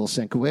like Bill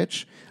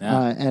Sienkiewicz.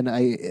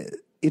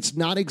 It's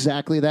not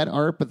exactly that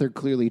art, but they're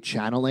clearly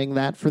channeling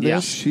that for Yeah,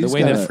 this. She's the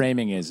way got the a-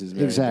 framing is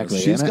very Exactly.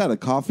 good. She's And got a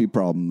coffee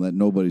problem that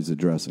nobody's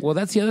addressing. Well,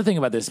 that's the other thing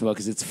about this book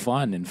is it's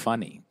fun and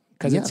funny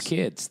because Yes. it's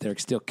kids. They're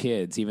still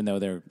kids, even though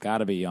they're got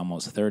to be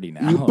almost 30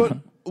 now. But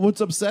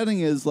what's upsetting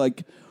is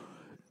like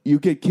you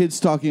get kids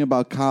talking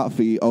about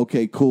coffee,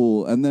 okay,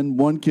 cool, and then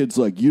one kid's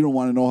like, "You don't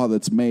want to know how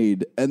that's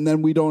made," and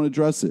then we don't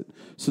address it.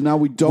 So now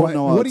we don't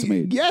know how it's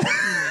made. Yeah.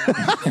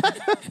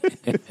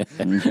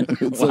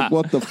 It's like,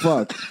 what the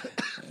fuck?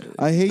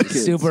 I hate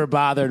kids. Super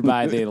bothered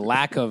by the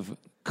lack of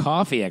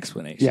coffee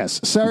explanation. Yes.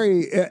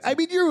 Sorry. I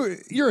mean,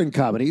 you're in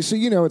comedy, so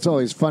you know it's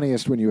always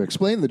funniest when you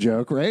explain the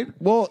joke, right?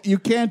 Well, you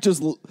can't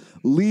just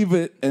leave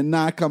it and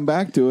not come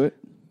back to it.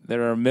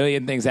 There are a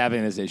million things happening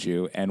in this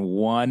issue, and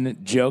one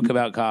joke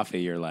about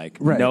coffee, you're like,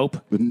 Right. nope,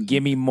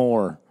 give me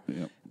more.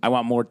 I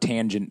want more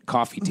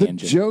coffee The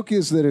tangent. joke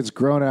is that it's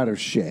grown out of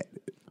shit.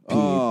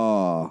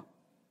 Oh,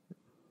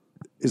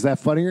 Is that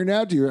funnier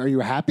now? Are you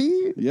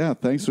happy? yeah.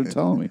 Thanks for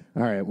telling me.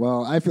 All right.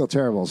 Well, I feel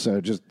terrible,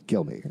 so just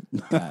kill me.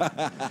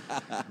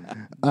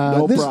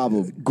 No This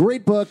problem.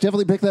 Great book.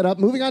 Definitely pick that up.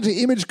 Moving on to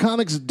Image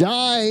Comics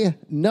Die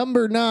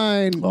number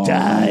 9.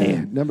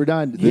 Die number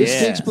 9. This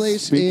Yeah. takes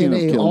place Speaking in of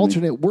a kill me.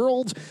 alternate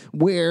world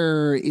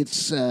where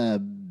it's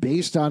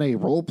based on a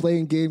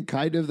role-playing game,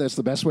 kind of. That's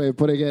the best way of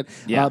putting it.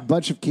 Yeah. A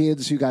bunch of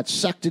kids who got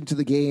sucked into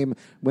the game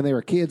when they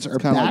were kids are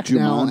Kind of like back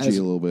now. Jumanji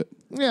a little bit.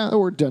 Yeah,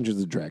 or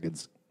Dungeons and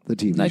Dragons, the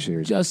TV like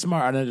series. just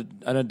smart, an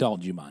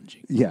adult Jumanji.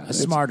 Yeah, A it's-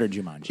 smarter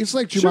Jumanji. It's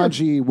like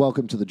Jumanji,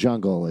 Welcome to the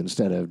Jungle,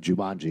 instead of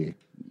Jumanji.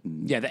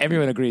 Yeah,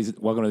 everyone agrees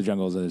Welcome to the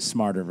Jungle is a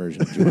smarter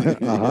version of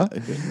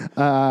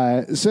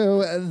Jumanji.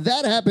 So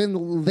that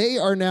happened. They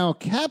are now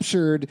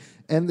captured,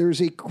 and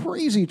there's a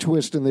crazy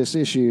twist in this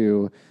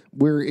issue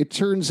where it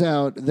turns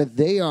out that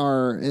they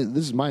are,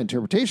 this is my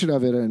interpretation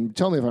of it, and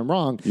tell me if I'm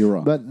wrong. You're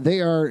wrong. But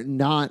they are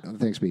not,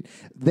 thanks, Pete,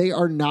 they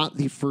are not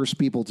the first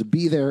people to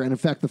be there. And in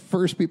fact, the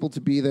first people to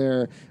be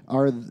there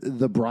are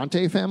the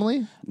Bronte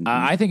family.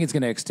 I think it's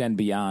going to extend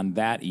beyond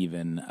that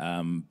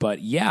even.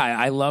 But yeah,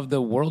 I love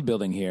the world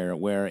building here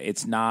where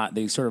it's not,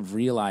 they sort of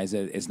realize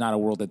that it's not a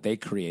world that they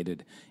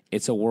created.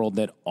 It's a world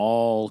that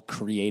all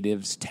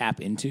creatives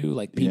tap into,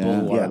 like people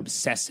who are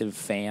obsessive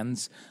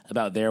fans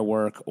about their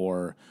work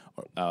or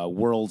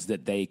worlds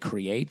that they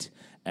create.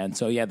 And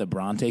so, yeah, the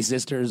Bronte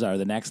sisters are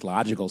the next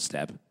logical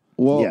step.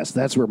 Well, Yes,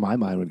 that's where my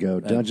mind would go.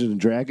 Dungeons and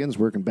Dragons,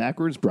 working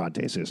backwards,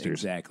 Bronte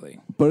sisters. Exactly.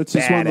 but it's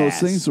just one of those Badass.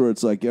 things where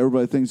it's like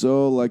everybody thinks,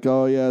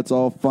 oh yeah, it's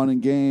all fun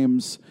and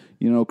games.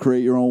 You know,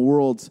 create your own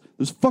worlds.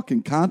 There's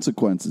fucking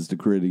consequences to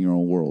creating your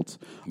own worlds.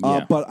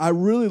 Yeah. But I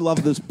really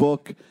love this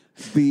book.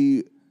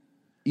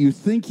 You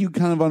think you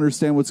kind of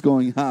understand what's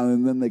going on,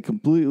 and then they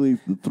completely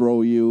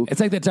throw you.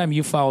 It's like that time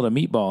you followed a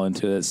meatball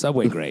into a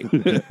Subway grate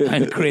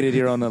and created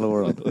your own little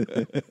world.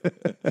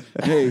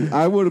 Hey,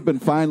 I would have been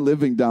fine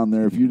living down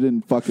there if you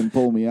didn't fucking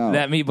pull me out.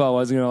 That meatball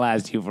wasn't going to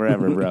last you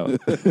forever, bro.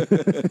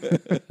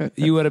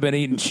 You would have been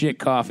eating shit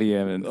coffee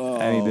any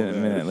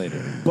minute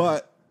later.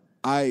 But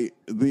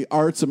the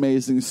art's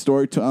amazing.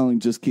 Storytelling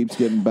just keeps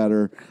getting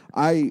better.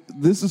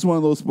 This is one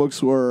of those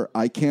books where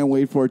I can't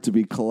wait for it to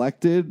be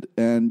collected,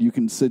 and you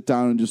can sit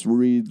down and just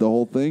read the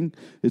whole thing.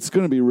 It's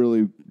going to be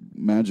really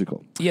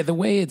magical. Yeah, the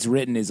way it's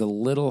written is a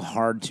little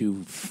hard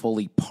to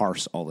fully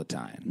parse all the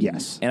time.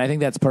 Yes. And I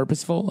think that's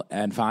purposeful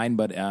and fine,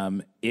 but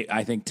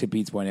I think to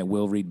Pete's point, it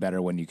will read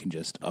better when you can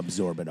just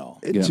absorb it all.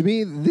 To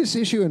me, this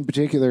issue in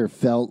particular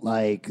felt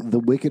like The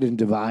Wicked and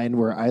Divine,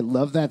 where I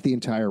love that the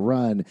entire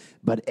run,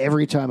 but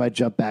every time I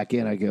jump back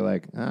in, I go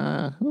like,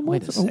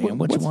 Wait a second,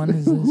 which one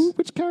is this?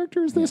 Which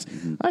character is this?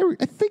 I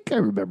think I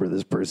remember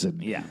this person.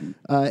 Yeah.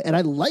 And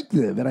I like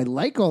them, and I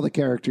like all the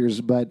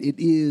characters, but it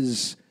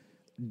is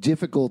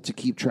difficult to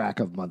keep track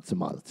of month to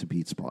month, to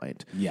Pete's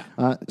point. Yeah.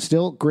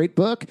 Still, great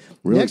book.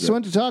 Really Next good.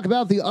 one to talk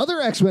about, the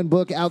other X-Men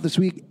book out this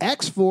week,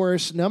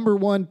 X-Force, number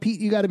 1. Pete,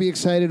 you got to be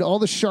excited. All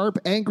the sharp,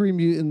 angry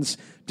mutants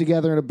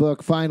together in a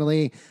book,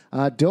 finally.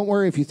 Don't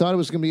worry, if you thought it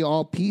was going to be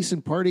all peace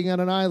and partying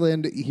on an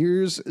island,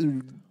 here's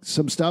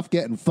some stuff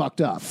getting fucked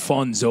up.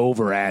 Fun's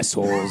over,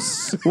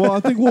 assholes. Well, I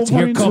think Here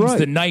Wolverine's comes right.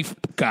 the knife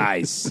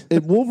guys.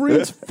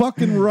 Wolverine's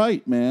fucking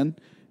right, man.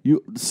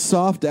 You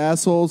soft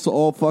assholes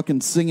all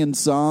fucking singing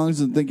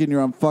songs and thinking you're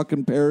on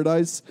fucking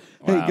paradise.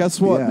 Hey, guess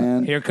what, Yeah.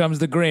 man? Here comes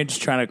the Grinch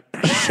trying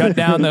to shut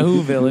down the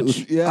Who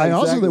Village. Yeah, I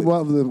also exactly.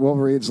 think the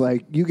Wolverine's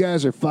like, you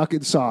guys are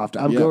fucking soft.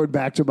 I'm Yeah. going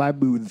back to my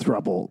moon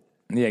throuble.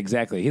 Yeah,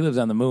 exactly. He lives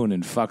on the moon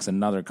and fucks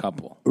another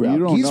couple. You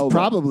don't He's know that.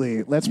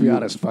 probably, let's be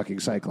honest, fucking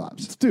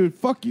Cyclops. Dude,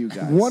 fuck you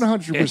guys.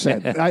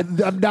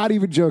 100%. I'm not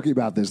even joking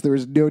about this. There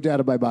is no doubt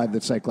in my mind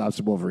that Cyclops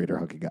and Wolverine are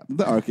hooking up.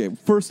 Okay,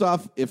 first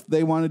off, if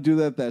they want to do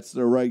that, that's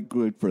their right,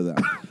 good for them.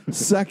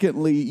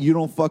 Secondly, you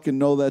don't fucking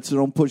know that, so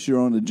don't push your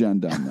own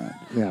agenda on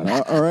that.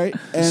 Yeah. All right?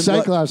 And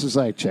Cyclops is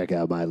like, check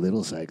out my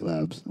little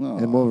Cyclops.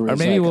 And Wolverine's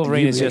Or maybe like,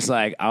 Wolverine is "You just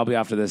like, I'll be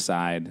off to this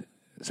side,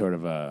 sort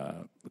of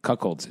a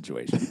cuckold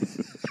situation.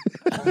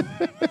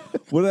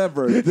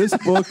 whatever. This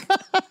book,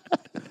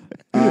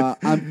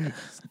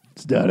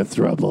 It's not a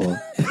throuble.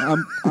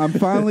 I'm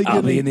finally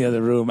I'll be getting. in the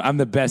other room. I'm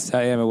the best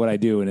I am at what I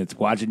do, and it's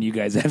watching you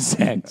guys have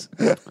sex.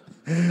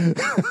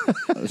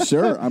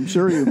 Sure, I'm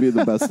sure you'll be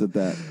the best at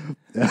that.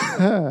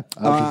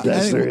 I'm the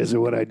best there is at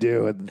what I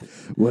do, and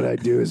what I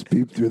do is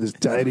peep through this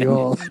tiny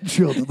hole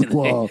drilled in the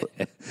wall.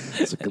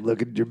 So I can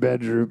look at your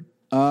bedroom.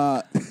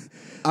 I'm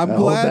Hold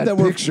glad that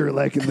we're. picture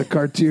like in the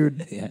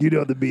cartoon. You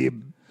know the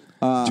meme.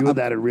 Doing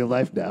that in real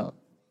life now.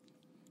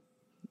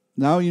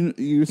 Now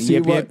you see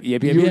Yep, what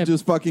yep, yep, you were yep.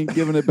 just fucking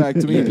giving it back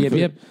to me.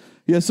 Yep.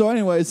 Yeah, so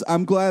anyways,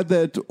 I'm glad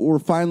that we're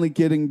finally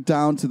getting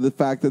down to the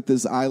fact that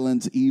this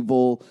island's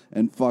evil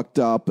and fucked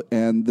up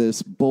and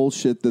this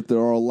bullshit that they're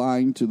all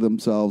lying to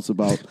themselves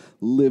about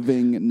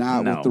living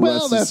not No. with the Well,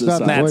 rest of that's not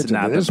the society. That's point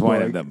not of the this point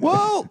book. of the book.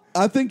 Well,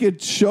 I think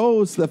it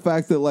shows the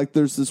fact that like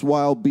there's this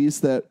wild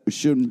beast that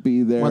shouldn't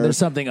be there. Well, there's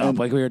something up, And-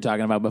 like we were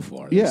talking about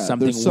before. Yeah, There's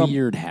something there's some-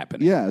 weird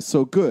happening. Yeah,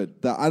 so good.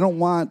 I don't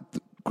want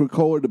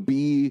Krakoa to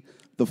be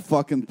the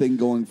fucking thing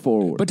going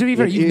forward. But to be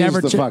fair, It you've is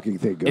never the fucking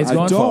thing going. It's I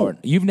going don't. forward.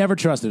 You've never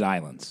trusted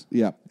islands.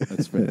 yeah,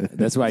 that's fair.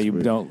 That's why you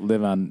don't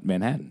live on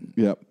Manhattan.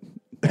 Yep.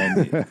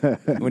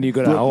 And when you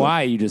go to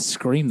Hawaii, you just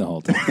scream the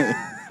whole time.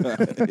 Yeah,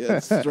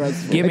 it's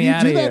stressful. Get And me you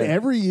out do of that here.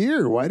 every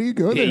year. Why do you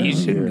go Yeah, there? you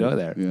shouldn't go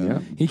there. Yeah.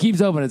 He keeps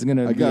hoping it's going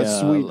to I be got a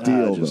sweet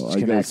deal, just though. I got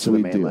a connect to the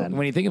sweet deal. mainland.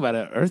 When you think about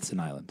it, Earth's an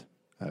island.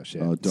 Oh,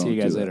 shit. Oh, don't See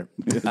you guys do later.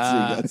 that. See you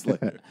guys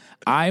later.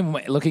 I'm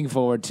looking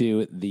forward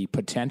to the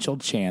potential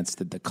chance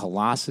that the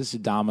Colossus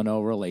Domino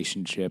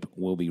relationship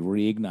will be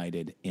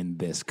reignited in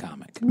this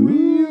comic.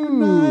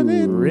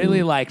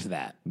 Really liked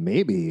that.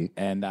 Maybe.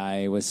 And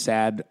I was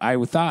sad.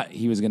 I thought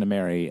he was going to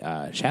marry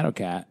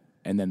Shadowcat,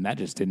 and then that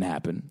just didn't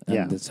happen.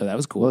 And Yeah. so that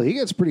was cool. Well, he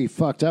gets pretty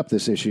fucked up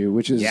this issue,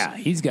 which is Yeah,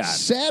 he's got-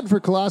 sad for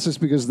Colossus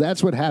because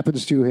that's what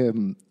happens to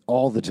him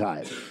all the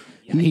time.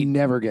 He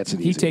never gets it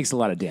easy. he takes a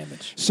lot of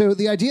damage. So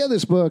the idea of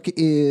this book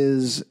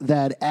is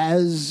that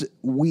as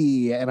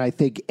we, and I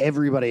think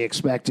everybody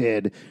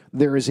expected,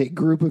 there is a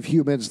group of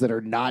humans that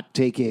are not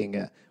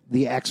taking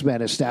the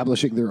X-Men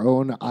establishing their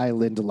own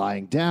island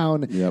lying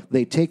down. Yep.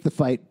 They take the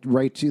fight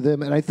right to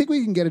them. And I think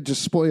we can get into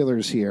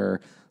spoilers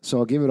here. So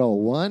I'll give it a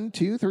 1,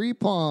 2, 3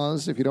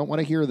 pause if you don't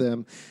want to hear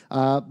them.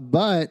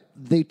 But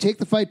they take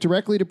the fight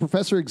directly to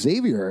Professor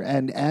Xavier.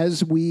 And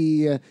as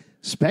we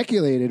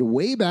speculated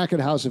way back in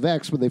House of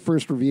X when they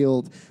first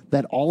revealed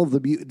that all of the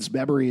mutants'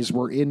 memories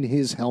were in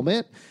his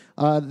helmet,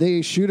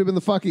 they shoot him in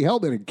the fucking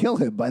helmet and kill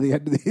him by the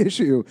end of the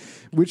issue,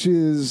 which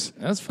is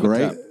That's fucked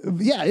Great. up.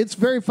 yeah, it's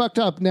very fucked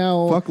up.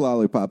 Now, Fuck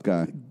lollipop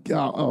guy.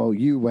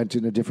 you went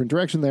in a different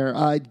direction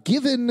there.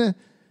 Given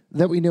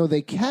that we know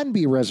they can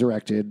be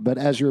resurrected, but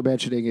as you're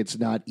mentioning, it's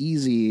not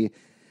easy.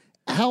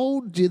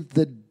 How did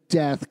the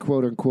death,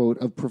 quote unquote,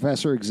 of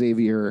Professor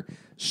Xavier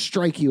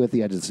strike you at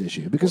the end of this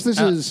issue? Because this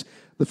is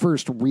the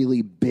first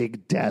really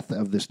big death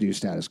of this new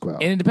status quo.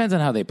 And it depends on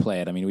how they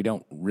play it. I mean, we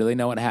don't really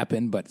know what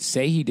happened, but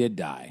say he did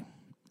die.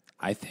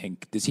 I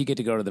think, does he get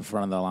to go to the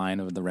front of the line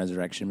of the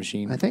resurrection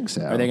machine? I think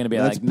so. Are they going to be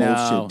That's like,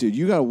 bullshit, no, dude.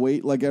 You gotta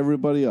wait like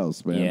everybody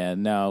else, man. yeah,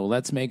 no,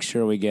 let's make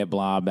sure we get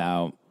Blob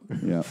out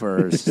Yeah.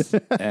 first.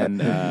 And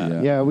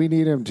yeah, we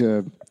need him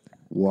to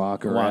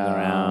walk around,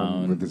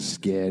 around. with his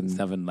skin.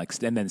 something like,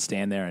 and then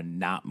stand there and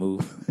not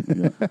move.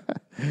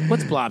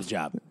 What's Blob's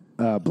job?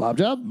 Blob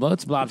job?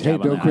 What's Blob's Hey,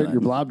 job on don't the quit island?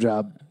 your blob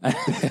job.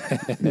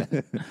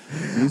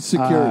 He's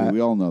security.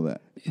 We all know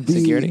that.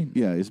 Security?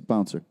 Yeah, he's a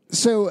bouncer.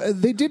 So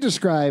they did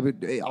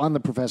describe on the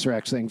Professor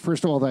X thing.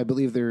 First of all, I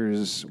believe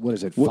there's, what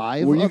is it,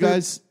 5? Were you other-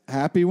 guys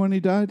happy when he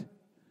died?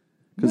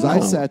 Because I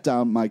sat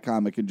down my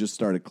comic and just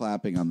started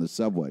clapping on the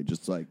subway,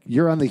 just like,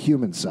 You're on the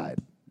human side,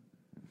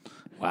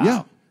 Wow.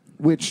 yeah.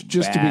 which,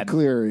 just to Bad. be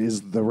clear,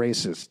 is the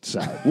racist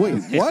side. Wait,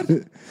 what?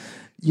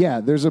 Yeah,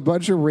 there's a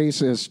bunch of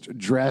racists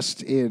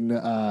dressed in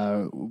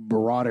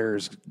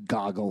Marauders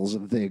goggles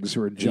and things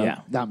who are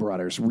Yeah. not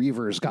Marauders,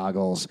 Reavers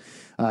goggles,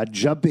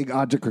 jumping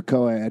onto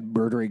Krakoa and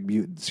murdering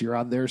mutants. You're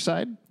on their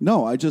side?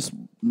 No, I just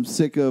am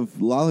sick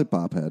of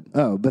Lollipop Head.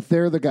 Oh, but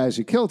they're the guys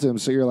who killed him,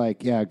 so you're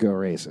like, yeah, go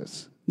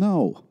racists.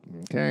 No.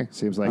 Okay,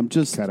 seems like I'm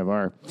just- kind of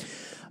are.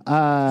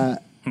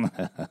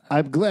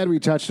 I'm glad we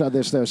touched on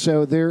this, though.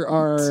 So there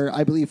are,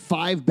 I believe,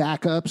 5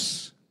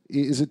 backups.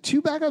 Is it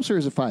 2 backups or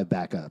is it 5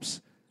 backups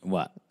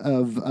What?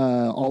 of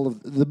all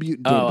of the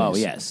mutant Oh, database?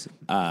 yes.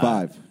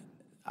 5.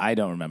 I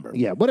don't remember.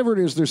 Yeah, whatever it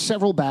is, there's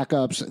several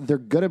backups. They're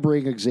going to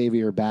bring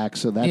Xavier back,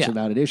 so that's Yeah.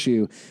 not an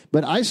issue.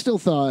 But I still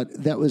thought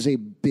that was a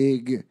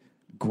big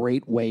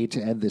great way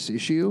to end this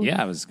issue.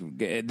 Yeah,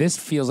 this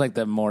feels like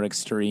the more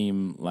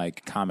extreme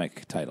like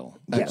comic title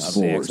Yes.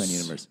 of the X-Men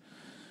universe.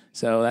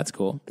 So that's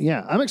cool.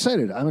 Yeah, I'm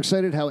excited. I'm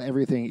excited how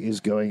everything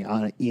is going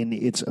on in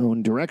its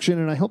own direction,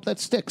 and I hope that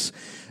sticks.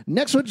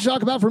 Next one to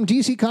talk about from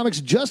DC Comics,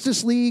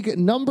 Justice League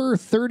number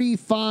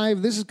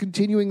 35. This is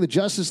continuing the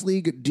Justice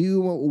League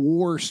Doom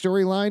War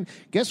storyline.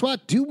 Guess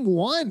what? Doom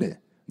won.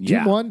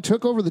 Yeah. Doom 1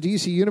 took over the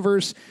DC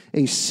universe.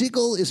 A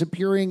sigil is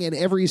appearing in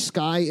every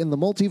sky in the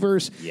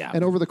multiverse. Yeah.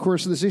 And over the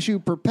course of this issue,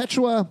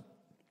 Perpetua,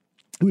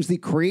 who's the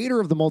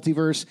creator of the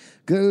multiverse,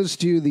 goes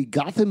to the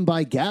Gotham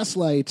by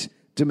Gaslight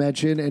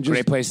dimension and just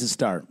Great place to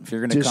start if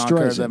you're going to conquer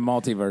destroys the it.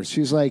 multiverse.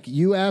 She's like,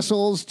 you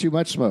assholes, too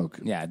much smoke.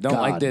 Yeah, don't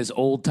God. like this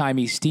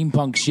old-timey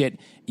steampunk shit.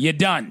 You're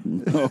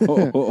done.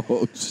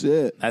 Oh,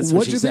 shit. That's What'd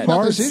what she you think said. about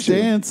Hard this issue?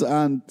 stance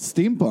on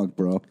steampunk,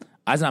 bro.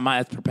 That's not mine.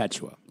 That's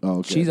Perpetua. Oh,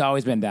 okay. She's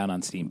always been down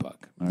on steampunk.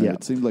 All right, Yeah.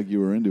 It seemed like you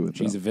were into it.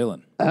 She's though. a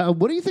villain.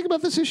 What do you think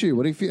about this issue?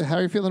 What do you feel? How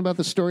are you feeling about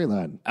the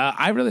storyline?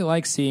 I really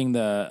like seeing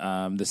the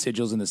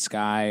sigils in the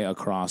sky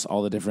across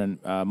all the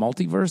different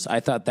multiverse.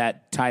 I thought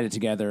that tied it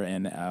together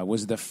and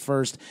was the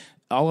first.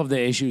 All of the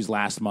issues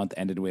last month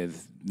ended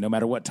with no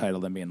matter what title,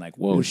 them being like,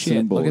 "Whoa, Your shit!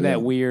 symbol, Look at yeah.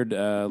 that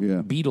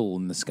weird beetle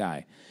in the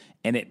sky,"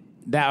 and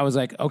that I was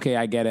like, "Okay,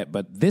 I get it."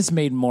 But this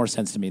made more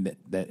sense to me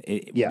that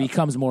it Yeah.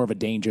 becomes more of a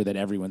danger that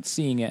everyone's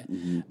seeing it,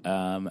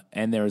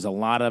 and there was a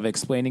lot of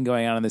explaining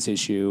going on in this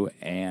issue.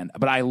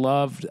 But I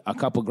loved a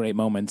couple great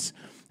moments: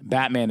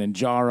 Batman and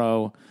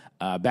Jarro.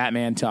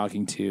 Batman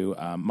talking to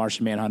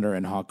Martian Manhunter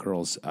and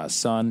Hawkgirl's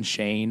son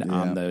Shane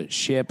on the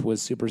ship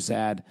was super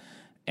sad.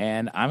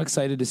 And I'm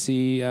excited to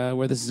see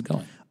where this is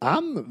going.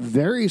 I'm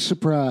very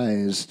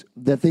surprised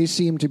that they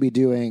seem to be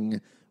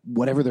doing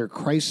whatever their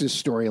crisis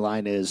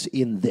storyline is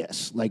in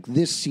this. Like,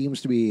 this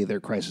seems to be their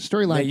crisis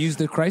storyline. They use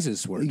the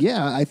crisis word.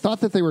 Yeah, I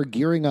thought that they were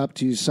gearing up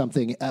to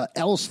something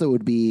else that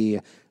would be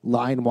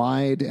line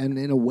wide, and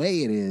in a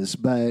way it is,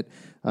 but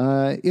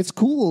it's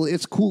cool.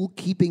 It's cool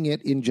keeping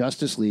it in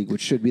Justice League,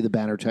 which should be the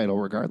banner title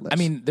regardless. I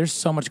mean, there's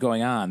so much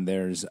going on.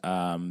 There's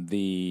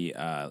the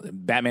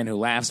Batman Who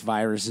Laughs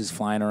virus is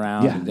flying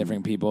around Yeah. to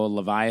different people.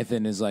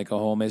 Leviathan is like a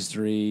whole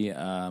mystery.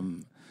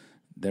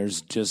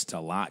 There's just a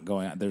lot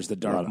going on. There's the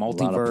dark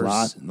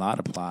multiverse. A lot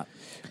of plot.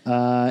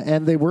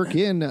 And they work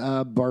in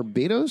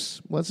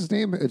Barbados. What's his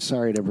name?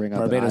 Sorry to bring up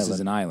Barbados an is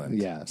an island.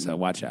 Yeah. So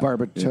watch out.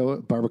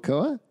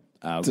 Barbacoa?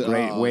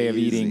 Great way of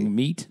easy. eating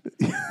meat.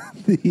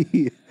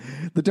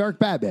 The Dark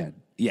Batman.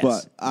 Yes.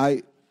 But I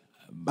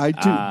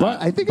do.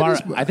 But I think it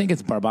is I think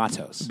it's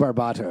Barbatos.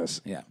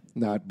 Barbados. Yeah.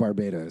 Not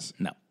Barbados.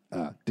 No.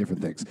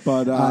 Different things.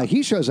 But,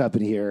 he shows up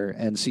in here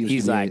and seems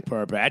He's to be like,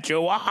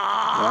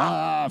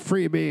 Perpetua.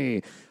 free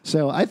me.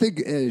 So I think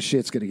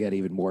shit's going to get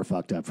even more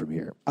fucked up from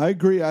here. I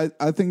agree. I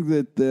think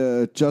that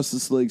the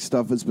Justice League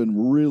stuff has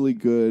been really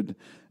good,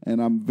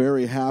 and I'm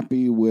very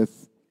happy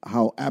with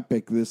how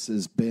epic this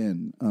has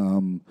been.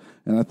 And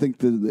I think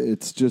that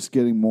it's just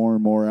getting more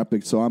and more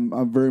epic. So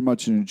I'm very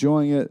much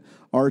enjoying it.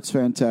 Art's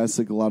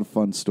fantastic. A lot of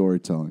fun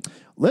storytelling.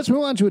 Let's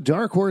move on to a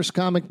Dark Horse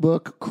comic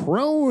book,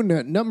 Crone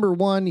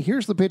 #1.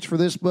 Here's the pitch for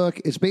this book.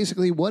 It's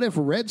basically, what if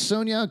Red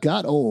Sonja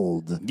got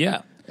old?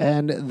 Yeah.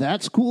 And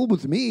that's cool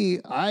with me.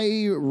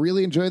 I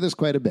really enjoy this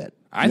quite a bit.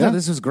 I thought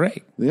this was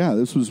great. Yeah,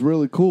 this was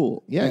really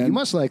cool. Yeah, And- you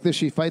must like this.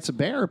 She fights a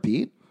bear,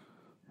 Pete.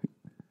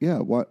 Yeah,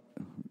 what?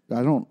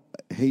 I don't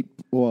hate.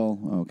 Well,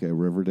 okay,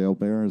 Riverdale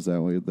Bear. Is that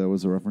what that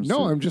was a reference? No,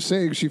 to? I'm just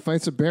saying she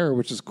fights a bear,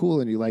 which is cool,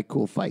 and you like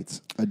cool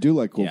fights. I do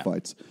like cool Yeah.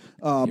 fights.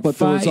 But there was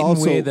Fighting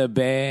also with a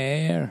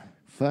bear.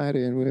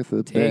 Fighting with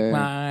a Take bear.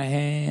 my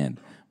hand.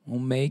 We'll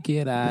make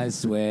it, I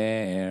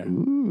swear.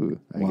 Ooh,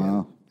 I get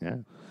Wow. it.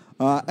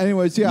 Yeah.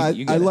 Anyways, yeah,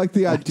 You I get it. like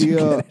the idea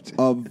get it.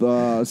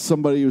 of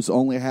somebody who's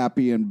only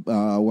happy and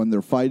when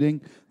they're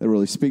fighting. That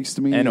really speaks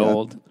to me. And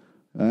old.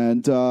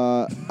 And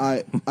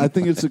I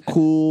think it's a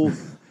cool.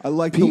 I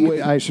like the Pete,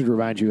 way I should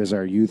remind you, as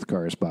our youth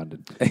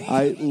correspondent.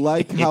 I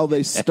like how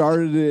they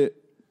started it.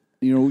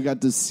 You know, we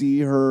got to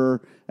see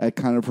her at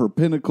kind of her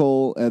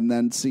pinnacle, and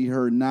then see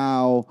her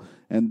now,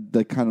 and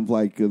the kind of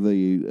like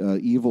the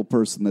evil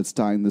person that's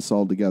tying this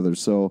all together.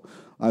 So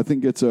I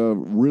think it's a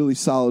really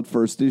solid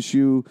first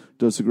issue.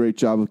 Does a great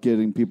job of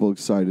getting people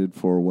excited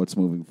for what's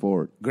moving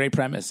forward. Great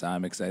premise.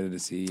 I'm excited to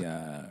see.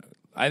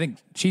 I think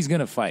she's going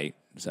to fight.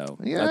 So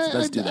Yeah,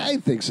 let's do that. I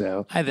think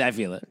so. I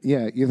feel it.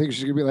 Yeah, you think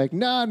she's going to be like,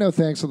 no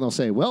thanks, and they'll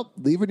say, well,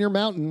 leaving your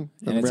mountain.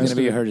 And it's going to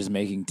be her just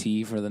making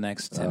tea for the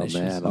next 10 Oh, issues.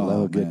 man, I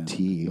love a good man.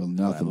 tea.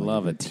 I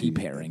love a tea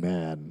pairing.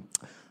 Man.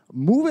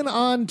 Moving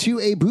on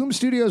to a Boom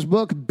Studios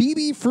book,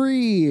 BB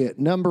Free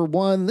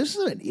 #1. This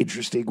is an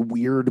interesting,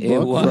 weird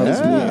book was.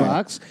 from Yeah. Blue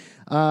Box.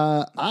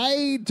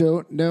 I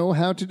don't know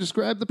how to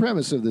describe the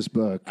premise of this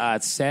book.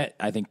 It's set,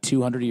 I think,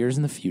 200 years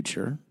in the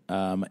future.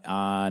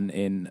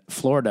 in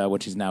Florida,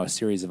 which is now a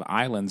series of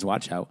islands.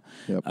 Watch out.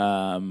 Yep.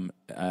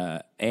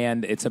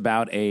 And it's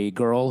about a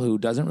girl who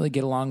doesn't really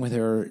get along with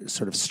her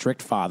sort of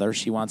strict father.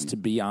 She wants to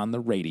be on the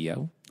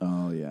radio.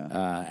 Oh,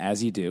 yeah.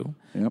 As you do,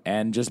 Yep.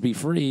 and just be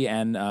free.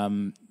 And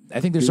I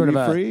think there's Be sort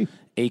of free.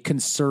 a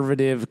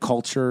conservative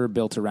culture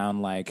built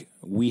around like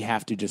we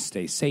have to just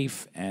stay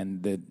safe,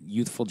 and the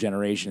youthful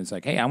generation is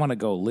like, hey, I want to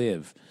go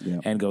live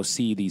Yep. and go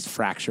see these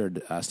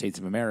fractured states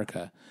of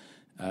America.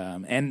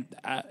 And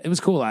it was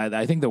cool.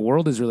 I think the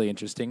world is really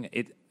interesting.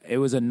 It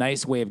was a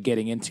nice way of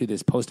getting into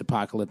this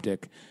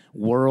post-apocalyptic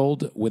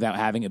world without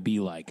having it be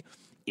like,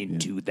 in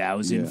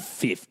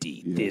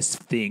 2050, this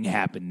thing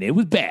happened. It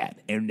was bad,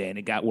 and then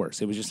it got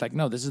worse. It was just like,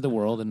 no, this is the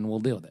world, and we'll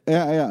deal with it.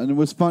 Yeah, and it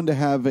was fun to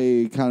have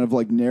a kind of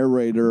like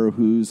narrator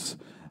who's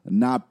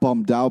not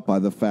bummed out by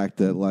the fact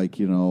that like,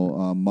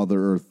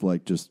 Mother Earth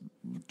like just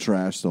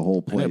trashed the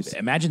whole place.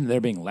 Imagine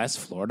there being less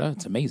Florida.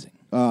 It's amazing.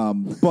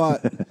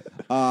 But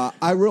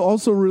I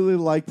also really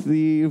liked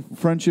the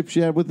friendship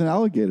she had with an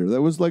alligator.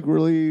 That was like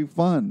really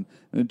fun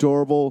and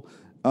adorable.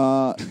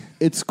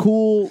 It's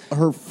cool.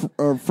 Her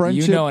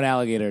friendship. An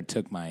alligator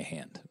took my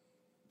hand,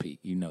 Pete.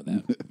 You know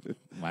that.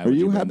 Why Are would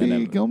you bring that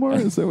happy, up? Gilmore?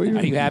 Is that what you're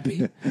Are you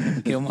happy,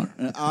 Gilmore?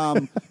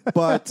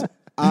 But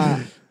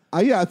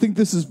I think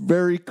this is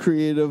very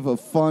creative, a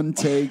fun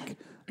take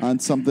on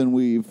something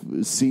we've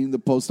seen the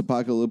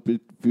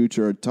post-apocalyptic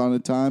future a ton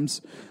of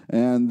times,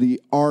 and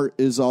the art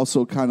is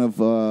also kind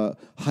of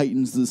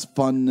heightens this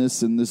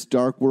funness in this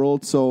dark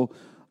world. So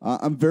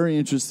I'm very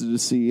interested to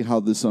see how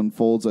this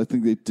unfolds. I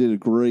think they did a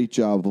great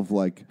job of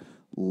like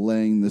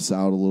laying this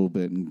out a little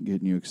bit and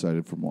getting you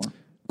excited for more.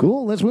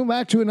 Cool. Let's move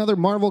back to another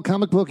Marvel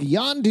comic book.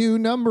 Yondu,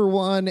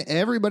 #1,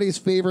 everybody's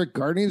favorite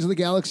Guardians of the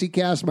Galaxy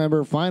cast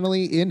member,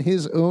 finally in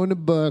his own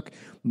book,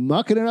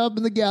 mucking it up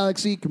in the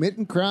galaxy,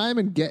 committing crime,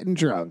 and getting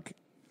drunk.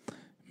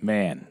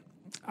 Man,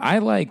 I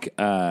like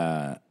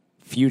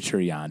future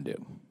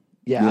Yondu.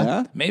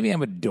 Yeah. Maybe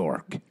I'm a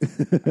dork,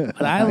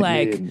 but I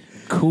like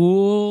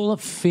cool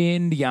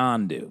finned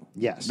Yondu.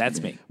 Yes.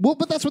 That's me. Well,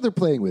 but that's what they're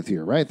playing with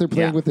here, right? They're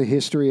playing Yeah. with the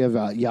history of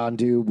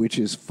Yondu, which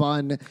is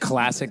fun.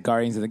 Classic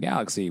Guardians of the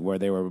Galaxy, where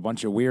they were a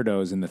bunch of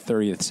weirdos in the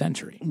 30th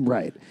century.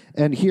 Right.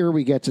 And here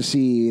we get to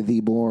see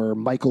the more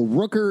Michael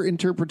Rooker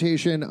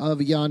interpretation of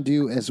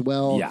Yondu as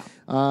well. Yeah.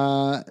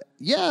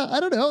 Yeah, I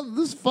don't know.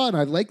 This is fun.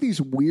 I like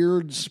these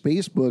weird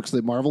space books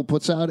that Marvel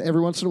puts out every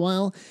once in a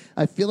while.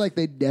 I feel like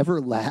they never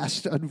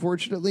last,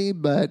 unfortunately,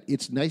 but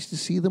it's nice to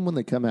see them when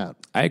they come out.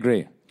 I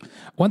agree.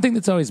 One thing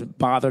that's always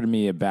bothered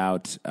me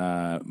about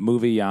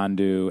movie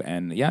Yondu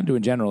and Yondu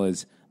in general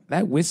is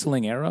that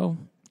whistling arrow,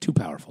 too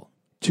powerful.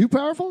 Too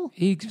powerful?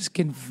 He just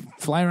can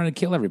fly around and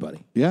kill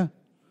everybody. Yeah,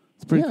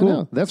 it's pretty Yeah, cool.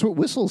 no, that's what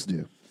whistles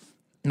do.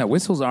 No,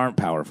 whistles aren't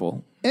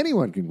powerful.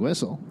 Anyone can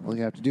whistle. All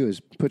you have to do is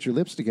put your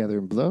lips together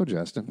and blow,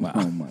 Justin. Wow.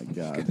 Oh my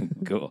god.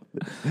 Cool.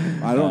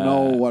 I don't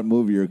know what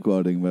movie you're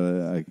quoting,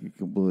 but I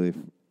can believe.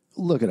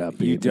 Look it up.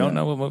 You Pete. don't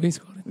know what movie's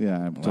called? Yeah,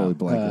 I'm totally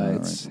blanking on it.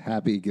 It's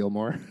Happy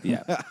Gilmore.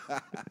 Yeah.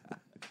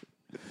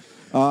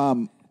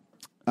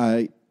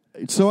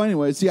 So,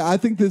 anyways, yeah, I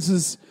think this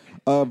is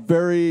a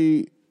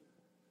very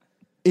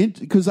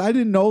because I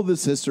didn't know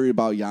this history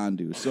about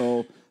Yondu.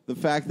 So the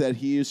fact that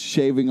he is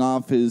shaving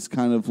off his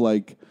kind of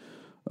like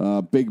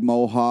big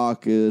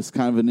mohawk is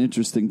kind of an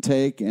interesting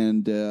take,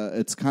 and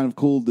it's kind of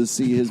cool to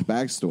see his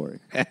backstory.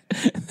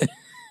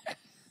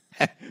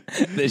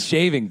 The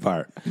shaving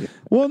part.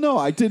 Well, no,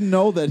 I didn't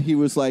know that he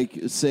was like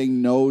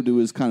saying no to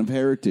his kind of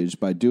heritage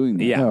by doing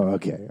that. Yeah. Oh,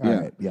 okay. All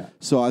right. Yeah.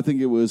 So I think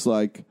it was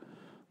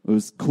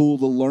cool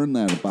to learn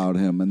that about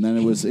him, and then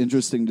it was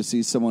interesting to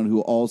see someone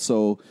who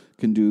also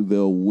can do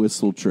the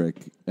whistle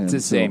trick. And It's the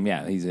same,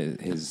 yeah. He's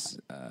his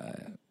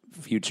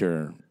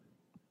future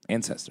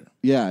ancestor.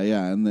 Yeah,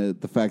 and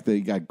the fact that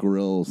he got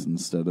grills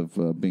instead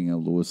of being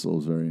able to whistle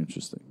is very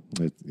interesting.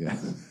 Yeah.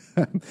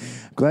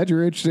 Glad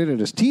you're interested in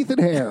his teeth and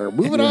hair.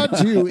 Moving on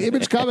to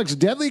Image Comics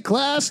Deadly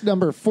Class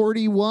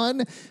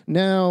 #41.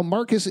 Now,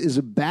 Marcus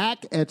is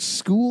back at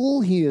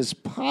school. He is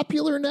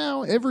popular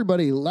now.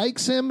 Everybody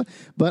likes him.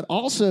 But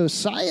also,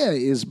 Saya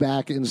is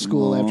back in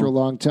school after a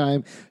long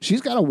time. She's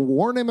got to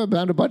warn him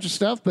about a bunch of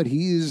stuff, but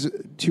he's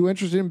too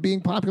interested in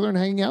being popular and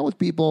hanging out with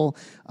people.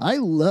 I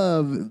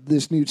love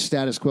this new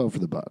status quo for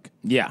the book.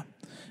 Yeah.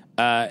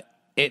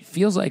 It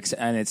feels like,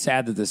 and it's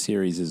sad that the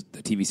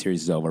TV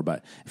series is over,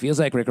 but it feels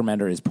like Rick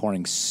Remender is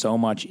pouring so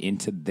much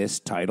into this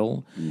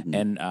title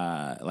and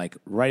like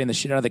writing the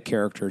shit out of the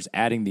characters,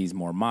 adding these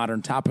more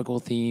modern topical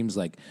themes.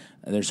 Like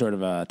there's sort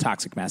of a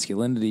toxic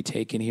masculinity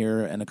taken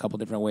here in a couple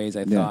different ways,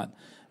 I thought.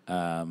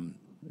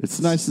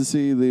 It's nice to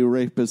see the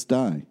rapist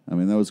die. I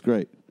mean, that was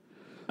great.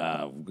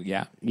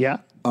 Yeah. Yeah.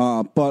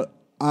 But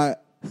I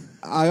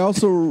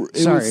also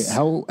Sorry,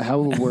 how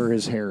were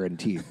his hair and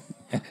teeth?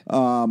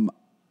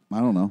 I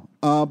don't know.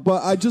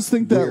 But I just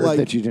think that Weird like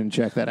that you didn't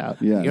check that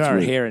out. yeah, You're it's our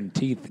weird. hair and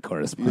teeth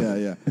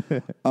correspondent.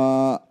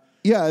 Yeah.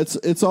 Yeah,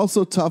 it's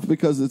also tough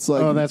because it's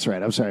like Oh, that's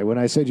right. I'm sorry. When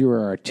I said you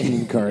were our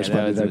teen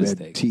correspondent, was a I meant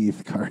mistake.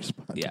 teeth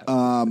correspondent.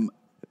 Yeah.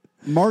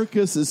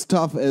 Marcus is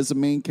tough as a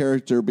main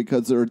character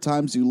because there are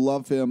times you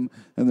love him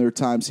and there are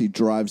times he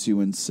drives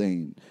you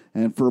insane.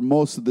 And for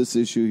most of this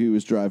issue, he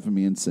was driving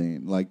me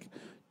insane. Like,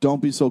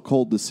 don't be so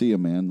cold to see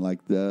him, man. Like,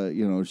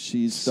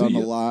 she's done a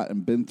lot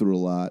and been through a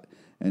lot,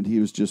 and he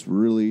was just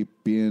really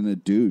being a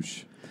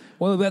douche.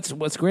 Well, that's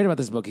what's great about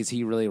this book is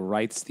he really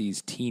writes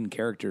these teen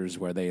characters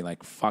where they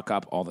like fuck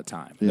up all the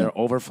time. Yeah. They're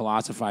over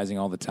philosophizing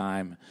all the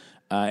time,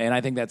 and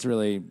I think it's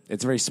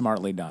very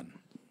smartly done.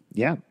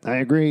 Yeah, I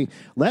agree.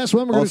 Last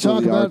one we're going to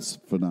talk about. Art's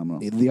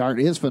phenomenal. The art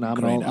is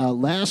phenomenal.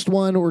 Last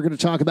one we're going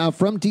to talk about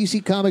from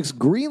DC Comics,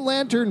 Green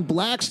Lantern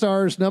Black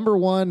Stars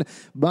 #1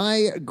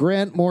 by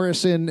Grant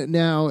Morrison.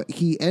 Now,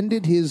 he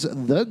ended his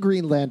The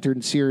Green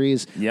Lantern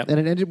series, and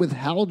it ended with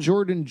Hal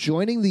Jordan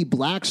joining the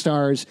Black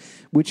Stars,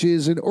 which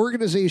is an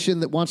organization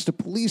that wants to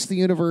police the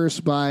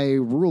universe by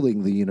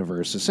ruling the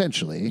universe,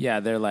 essentially. Yeah,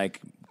 they're like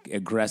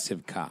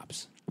aggressive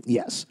cops.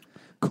 Yes.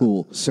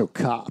 Cool. So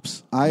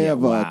cops. I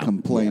have a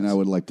complaint I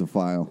would like to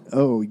file.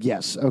 Oh,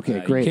 yes. Okay,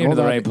 great. You came to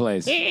the right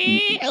place.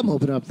 I'm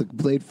opening up the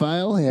blade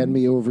file. Hand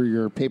me over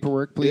your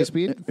paperwork, please,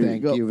 Pete.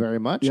 Thank you very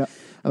much. Yeah.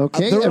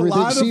 Okay,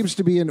 everything seems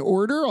to be in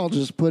order. I'll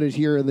just put it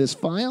here in this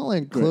file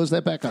and close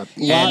that back up.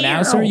 And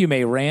now, sir, you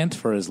may rant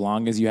for as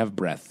long as you have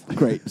breath.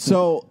 Great.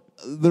 So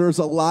there's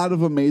a lot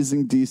of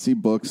amazing DC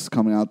books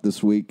coming out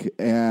this week,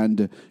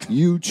 and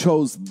you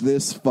chose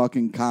this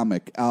fucking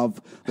comic of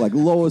like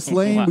Lois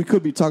Lane. We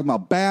could be talking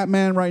about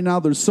Batman right now.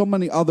 There's so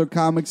many other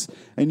comics,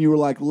 and you were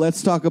like,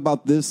 let's talk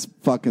about this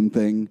fucking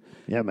thing.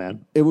 Yeah,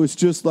 man. It was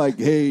just like,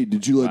 hey,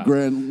 did you like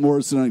Grant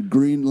Morrison on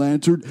Green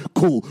Lantern?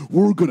 Cool.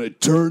 We're going to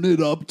turn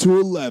it up to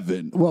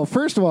 11. Well,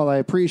 first of all, I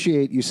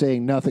appreciate you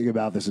saying nothing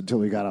about this until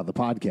we got on the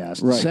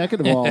podcast. Right.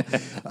 Second of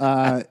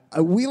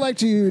all, we like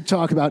to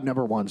talk about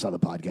 #1s on the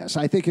podcast.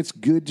 I think it's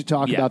good to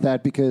talk about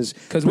that because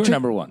we're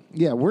number one.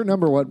 Yeah, we're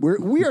number one.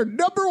 We are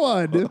number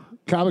one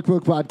comic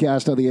book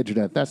podcast on the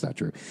internet. That's not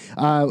true.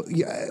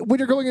 When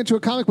you're going into a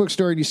comic book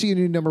store and you see a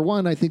new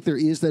 #1, I think there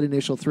is that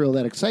initial thrill,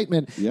 that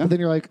excitement. Yeah. But then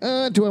you're like,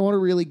 do I want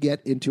to really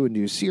get into a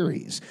new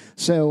series?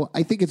 So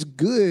I think it's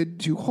good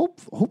to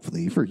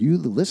hopefully for you,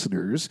 the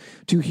listeners,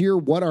 to hear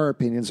what our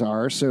opinions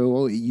are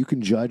so you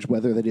can judge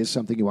whether that is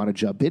something you want to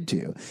jump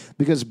into.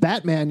 Because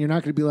Batman, you're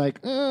not going to be like,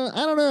 I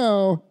don't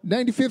know,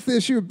 95th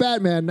issue of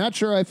Batman, not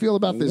sure I feel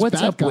about this What's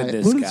Bat up guy. with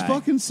this But guy? it's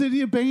fucking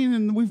City of Bane,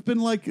 and we've been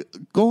like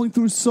going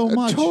through so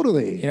much.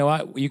 Totally. You know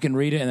what? You can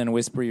read it and then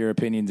whisper your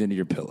opinions into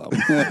your pillow.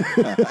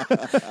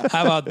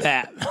 How about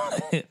that?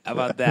 How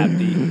about that,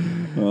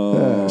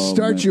 Pete?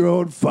 Start your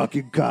own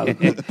fucking comic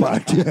book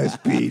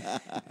podcast, Pete.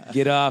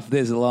 Get off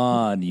this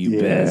lawn, you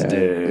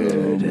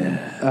bastard.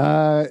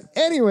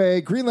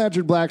 Anyway, Green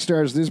Lantern Black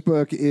Stars, this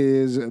book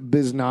is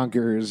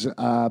biznankers,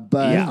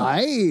 but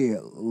I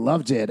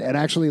loved it and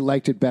actually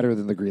liked it better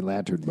than the Green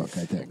Lantern book,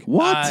 I think.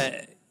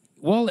 What?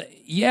 Well,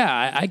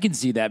 yeah, I can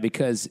see that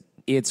because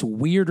it's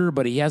weirder,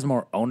 but he has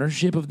more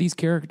ownership of these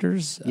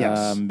characters.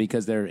 Yes.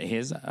 Because they're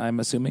his, I'm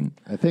assuming.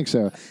 I think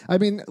so. I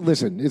mean,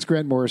 listen, it's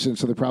Grant Morrison,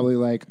 so they're probably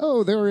like,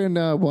 oh, they were in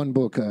one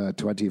book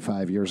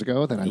 25 years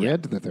ago that I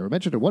read that they were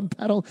mentioned in one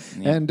panel,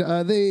 and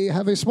they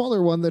have a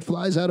smaller one that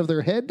flies out of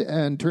their head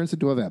and turns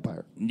into a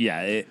vampire.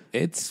 Yeah,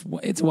 it's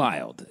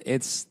wild.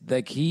 It's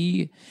like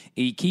he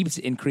keeps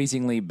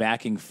increasingly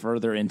backing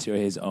further into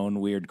his own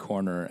weird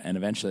corner, and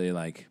eventually,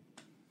 like,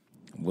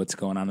 what's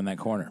going on in that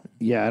corner?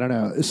 Yeah, I don't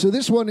know. So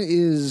this one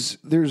is,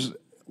 there's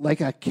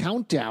like a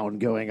countdown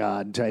going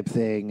on type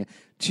thing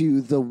to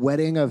the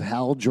wedding of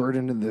Hal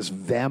Jordan and this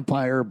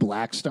vampire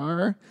Black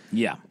Star.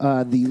 Yeah.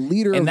 The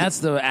leader and that's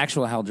the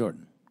actual Hal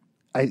Jordan.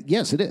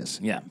 Yes, it is.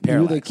 Yeah, Who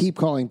Parallax. they keep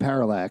calling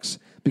Parallax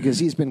because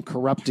he's been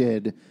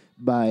corrupted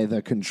by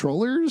the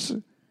controllers.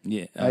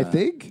 Yeah, I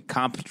think.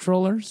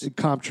 Comptrollers?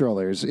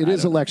 Comptrollers. It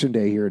is election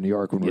day here in New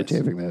York when we're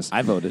taping this.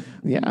 I voted.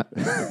 Yeah.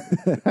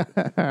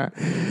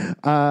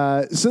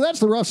 So that's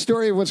the rough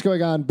story of what's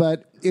going on,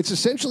 but it's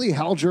essentially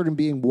Hal Jordan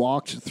being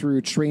walked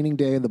through training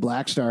day in the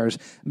Black Stars,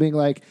 being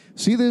like,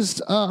 see this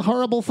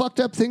horrible fucked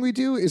up thing we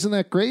do? Isn't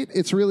that great?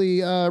 It's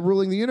really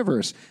ruling the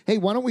universe. Hey,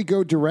 why don't we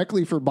go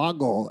directly for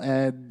Mongol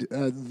and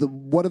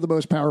one of the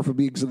most powerful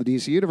beings in the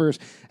DC universe?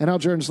 And Hal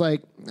Jordan's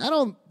like, I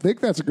don't think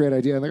that's a great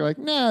idea. And they're like,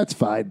 nah, it's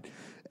fine.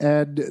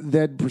 And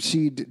then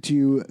proceed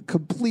to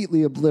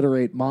completely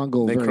obliterate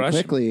Mongol very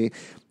quickly.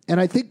 And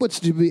I think what's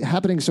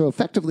happening so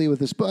effectively with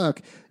this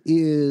book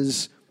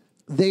is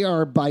they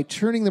are, by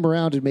turning them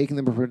around and making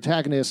them a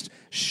protagonist,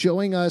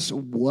 showing us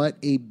what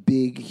a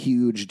big,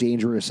 huge,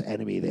 dangerous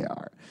enemy they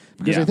are.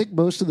 Because I think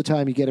most of the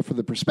time you get it from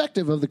the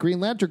perspective of the Green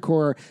Lantern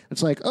Corps.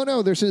 It's like, oh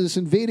no, there's this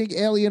invading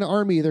alien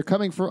army. They're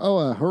coming for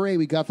Oa. Hooray,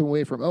 we got them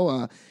away from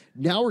Oa.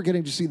 Now we're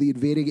getting to see the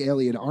invading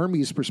alien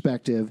army's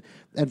perspective,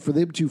 and for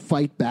them to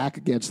fight back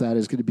against that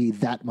is going to be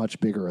that much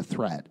bigger a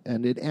threat,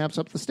 and it amps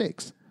up the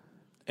stakes.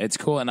 It's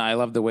cool, and I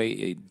love the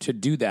way to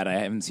do that. I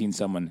haven't seen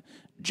someone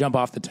jump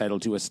off the title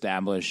to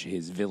establish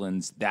his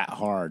villains that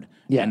hard,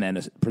 Yeah. and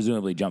then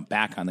presumably jump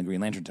back on the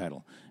Green Lantern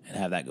title and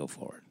have that go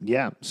forward.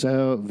 Yeah,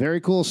 so very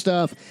cool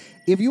stuff.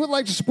 If you would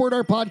like to support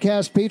our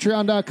podcast,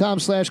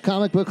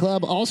 patreon.com/Comic Book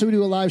Club. Also, we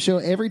do a live show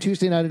every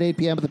Tuesday night at 8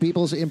 p.m. at the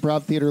People's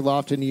Improv Theater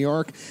Loft in New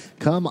York.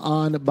 Come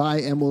on by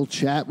and we'll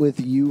chat with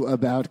you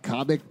about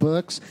comic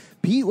books.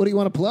 Pete, what do you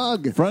want to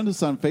plug? Friend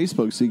us on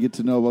Facebook so you get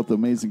to know about the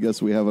amazing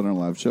guests we have on our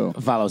live show.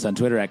 Follow us on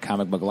Twitter at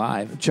Comic Book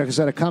Live. Check us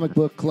out at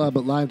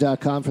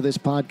comicbookclublive.com for this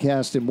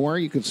podcast and more.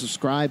 You can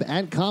subscribe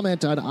and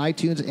comment on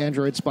iTunes,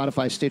 Android,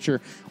 Spotify, Stitcher,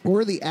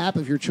 or the app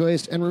of your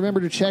choice. And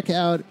remember to check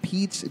out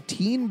Pete's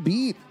Teen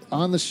Beat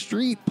on the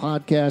Street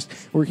podcast,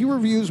 where he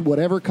reviews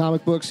whatever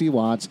comic books he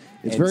wants.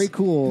 It's very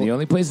cool. The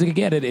only place to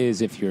get it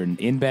is if you're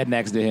in bed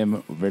next to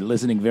him,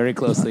 listening very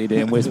closely to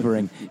him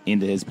whispering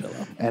into his pillow.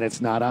 And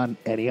it's not on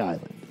any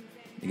island.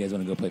 You guys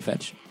want to go play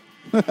fetch?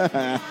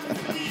 That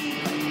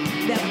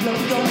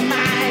blows your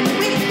mind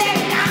with that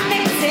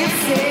comic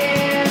sense.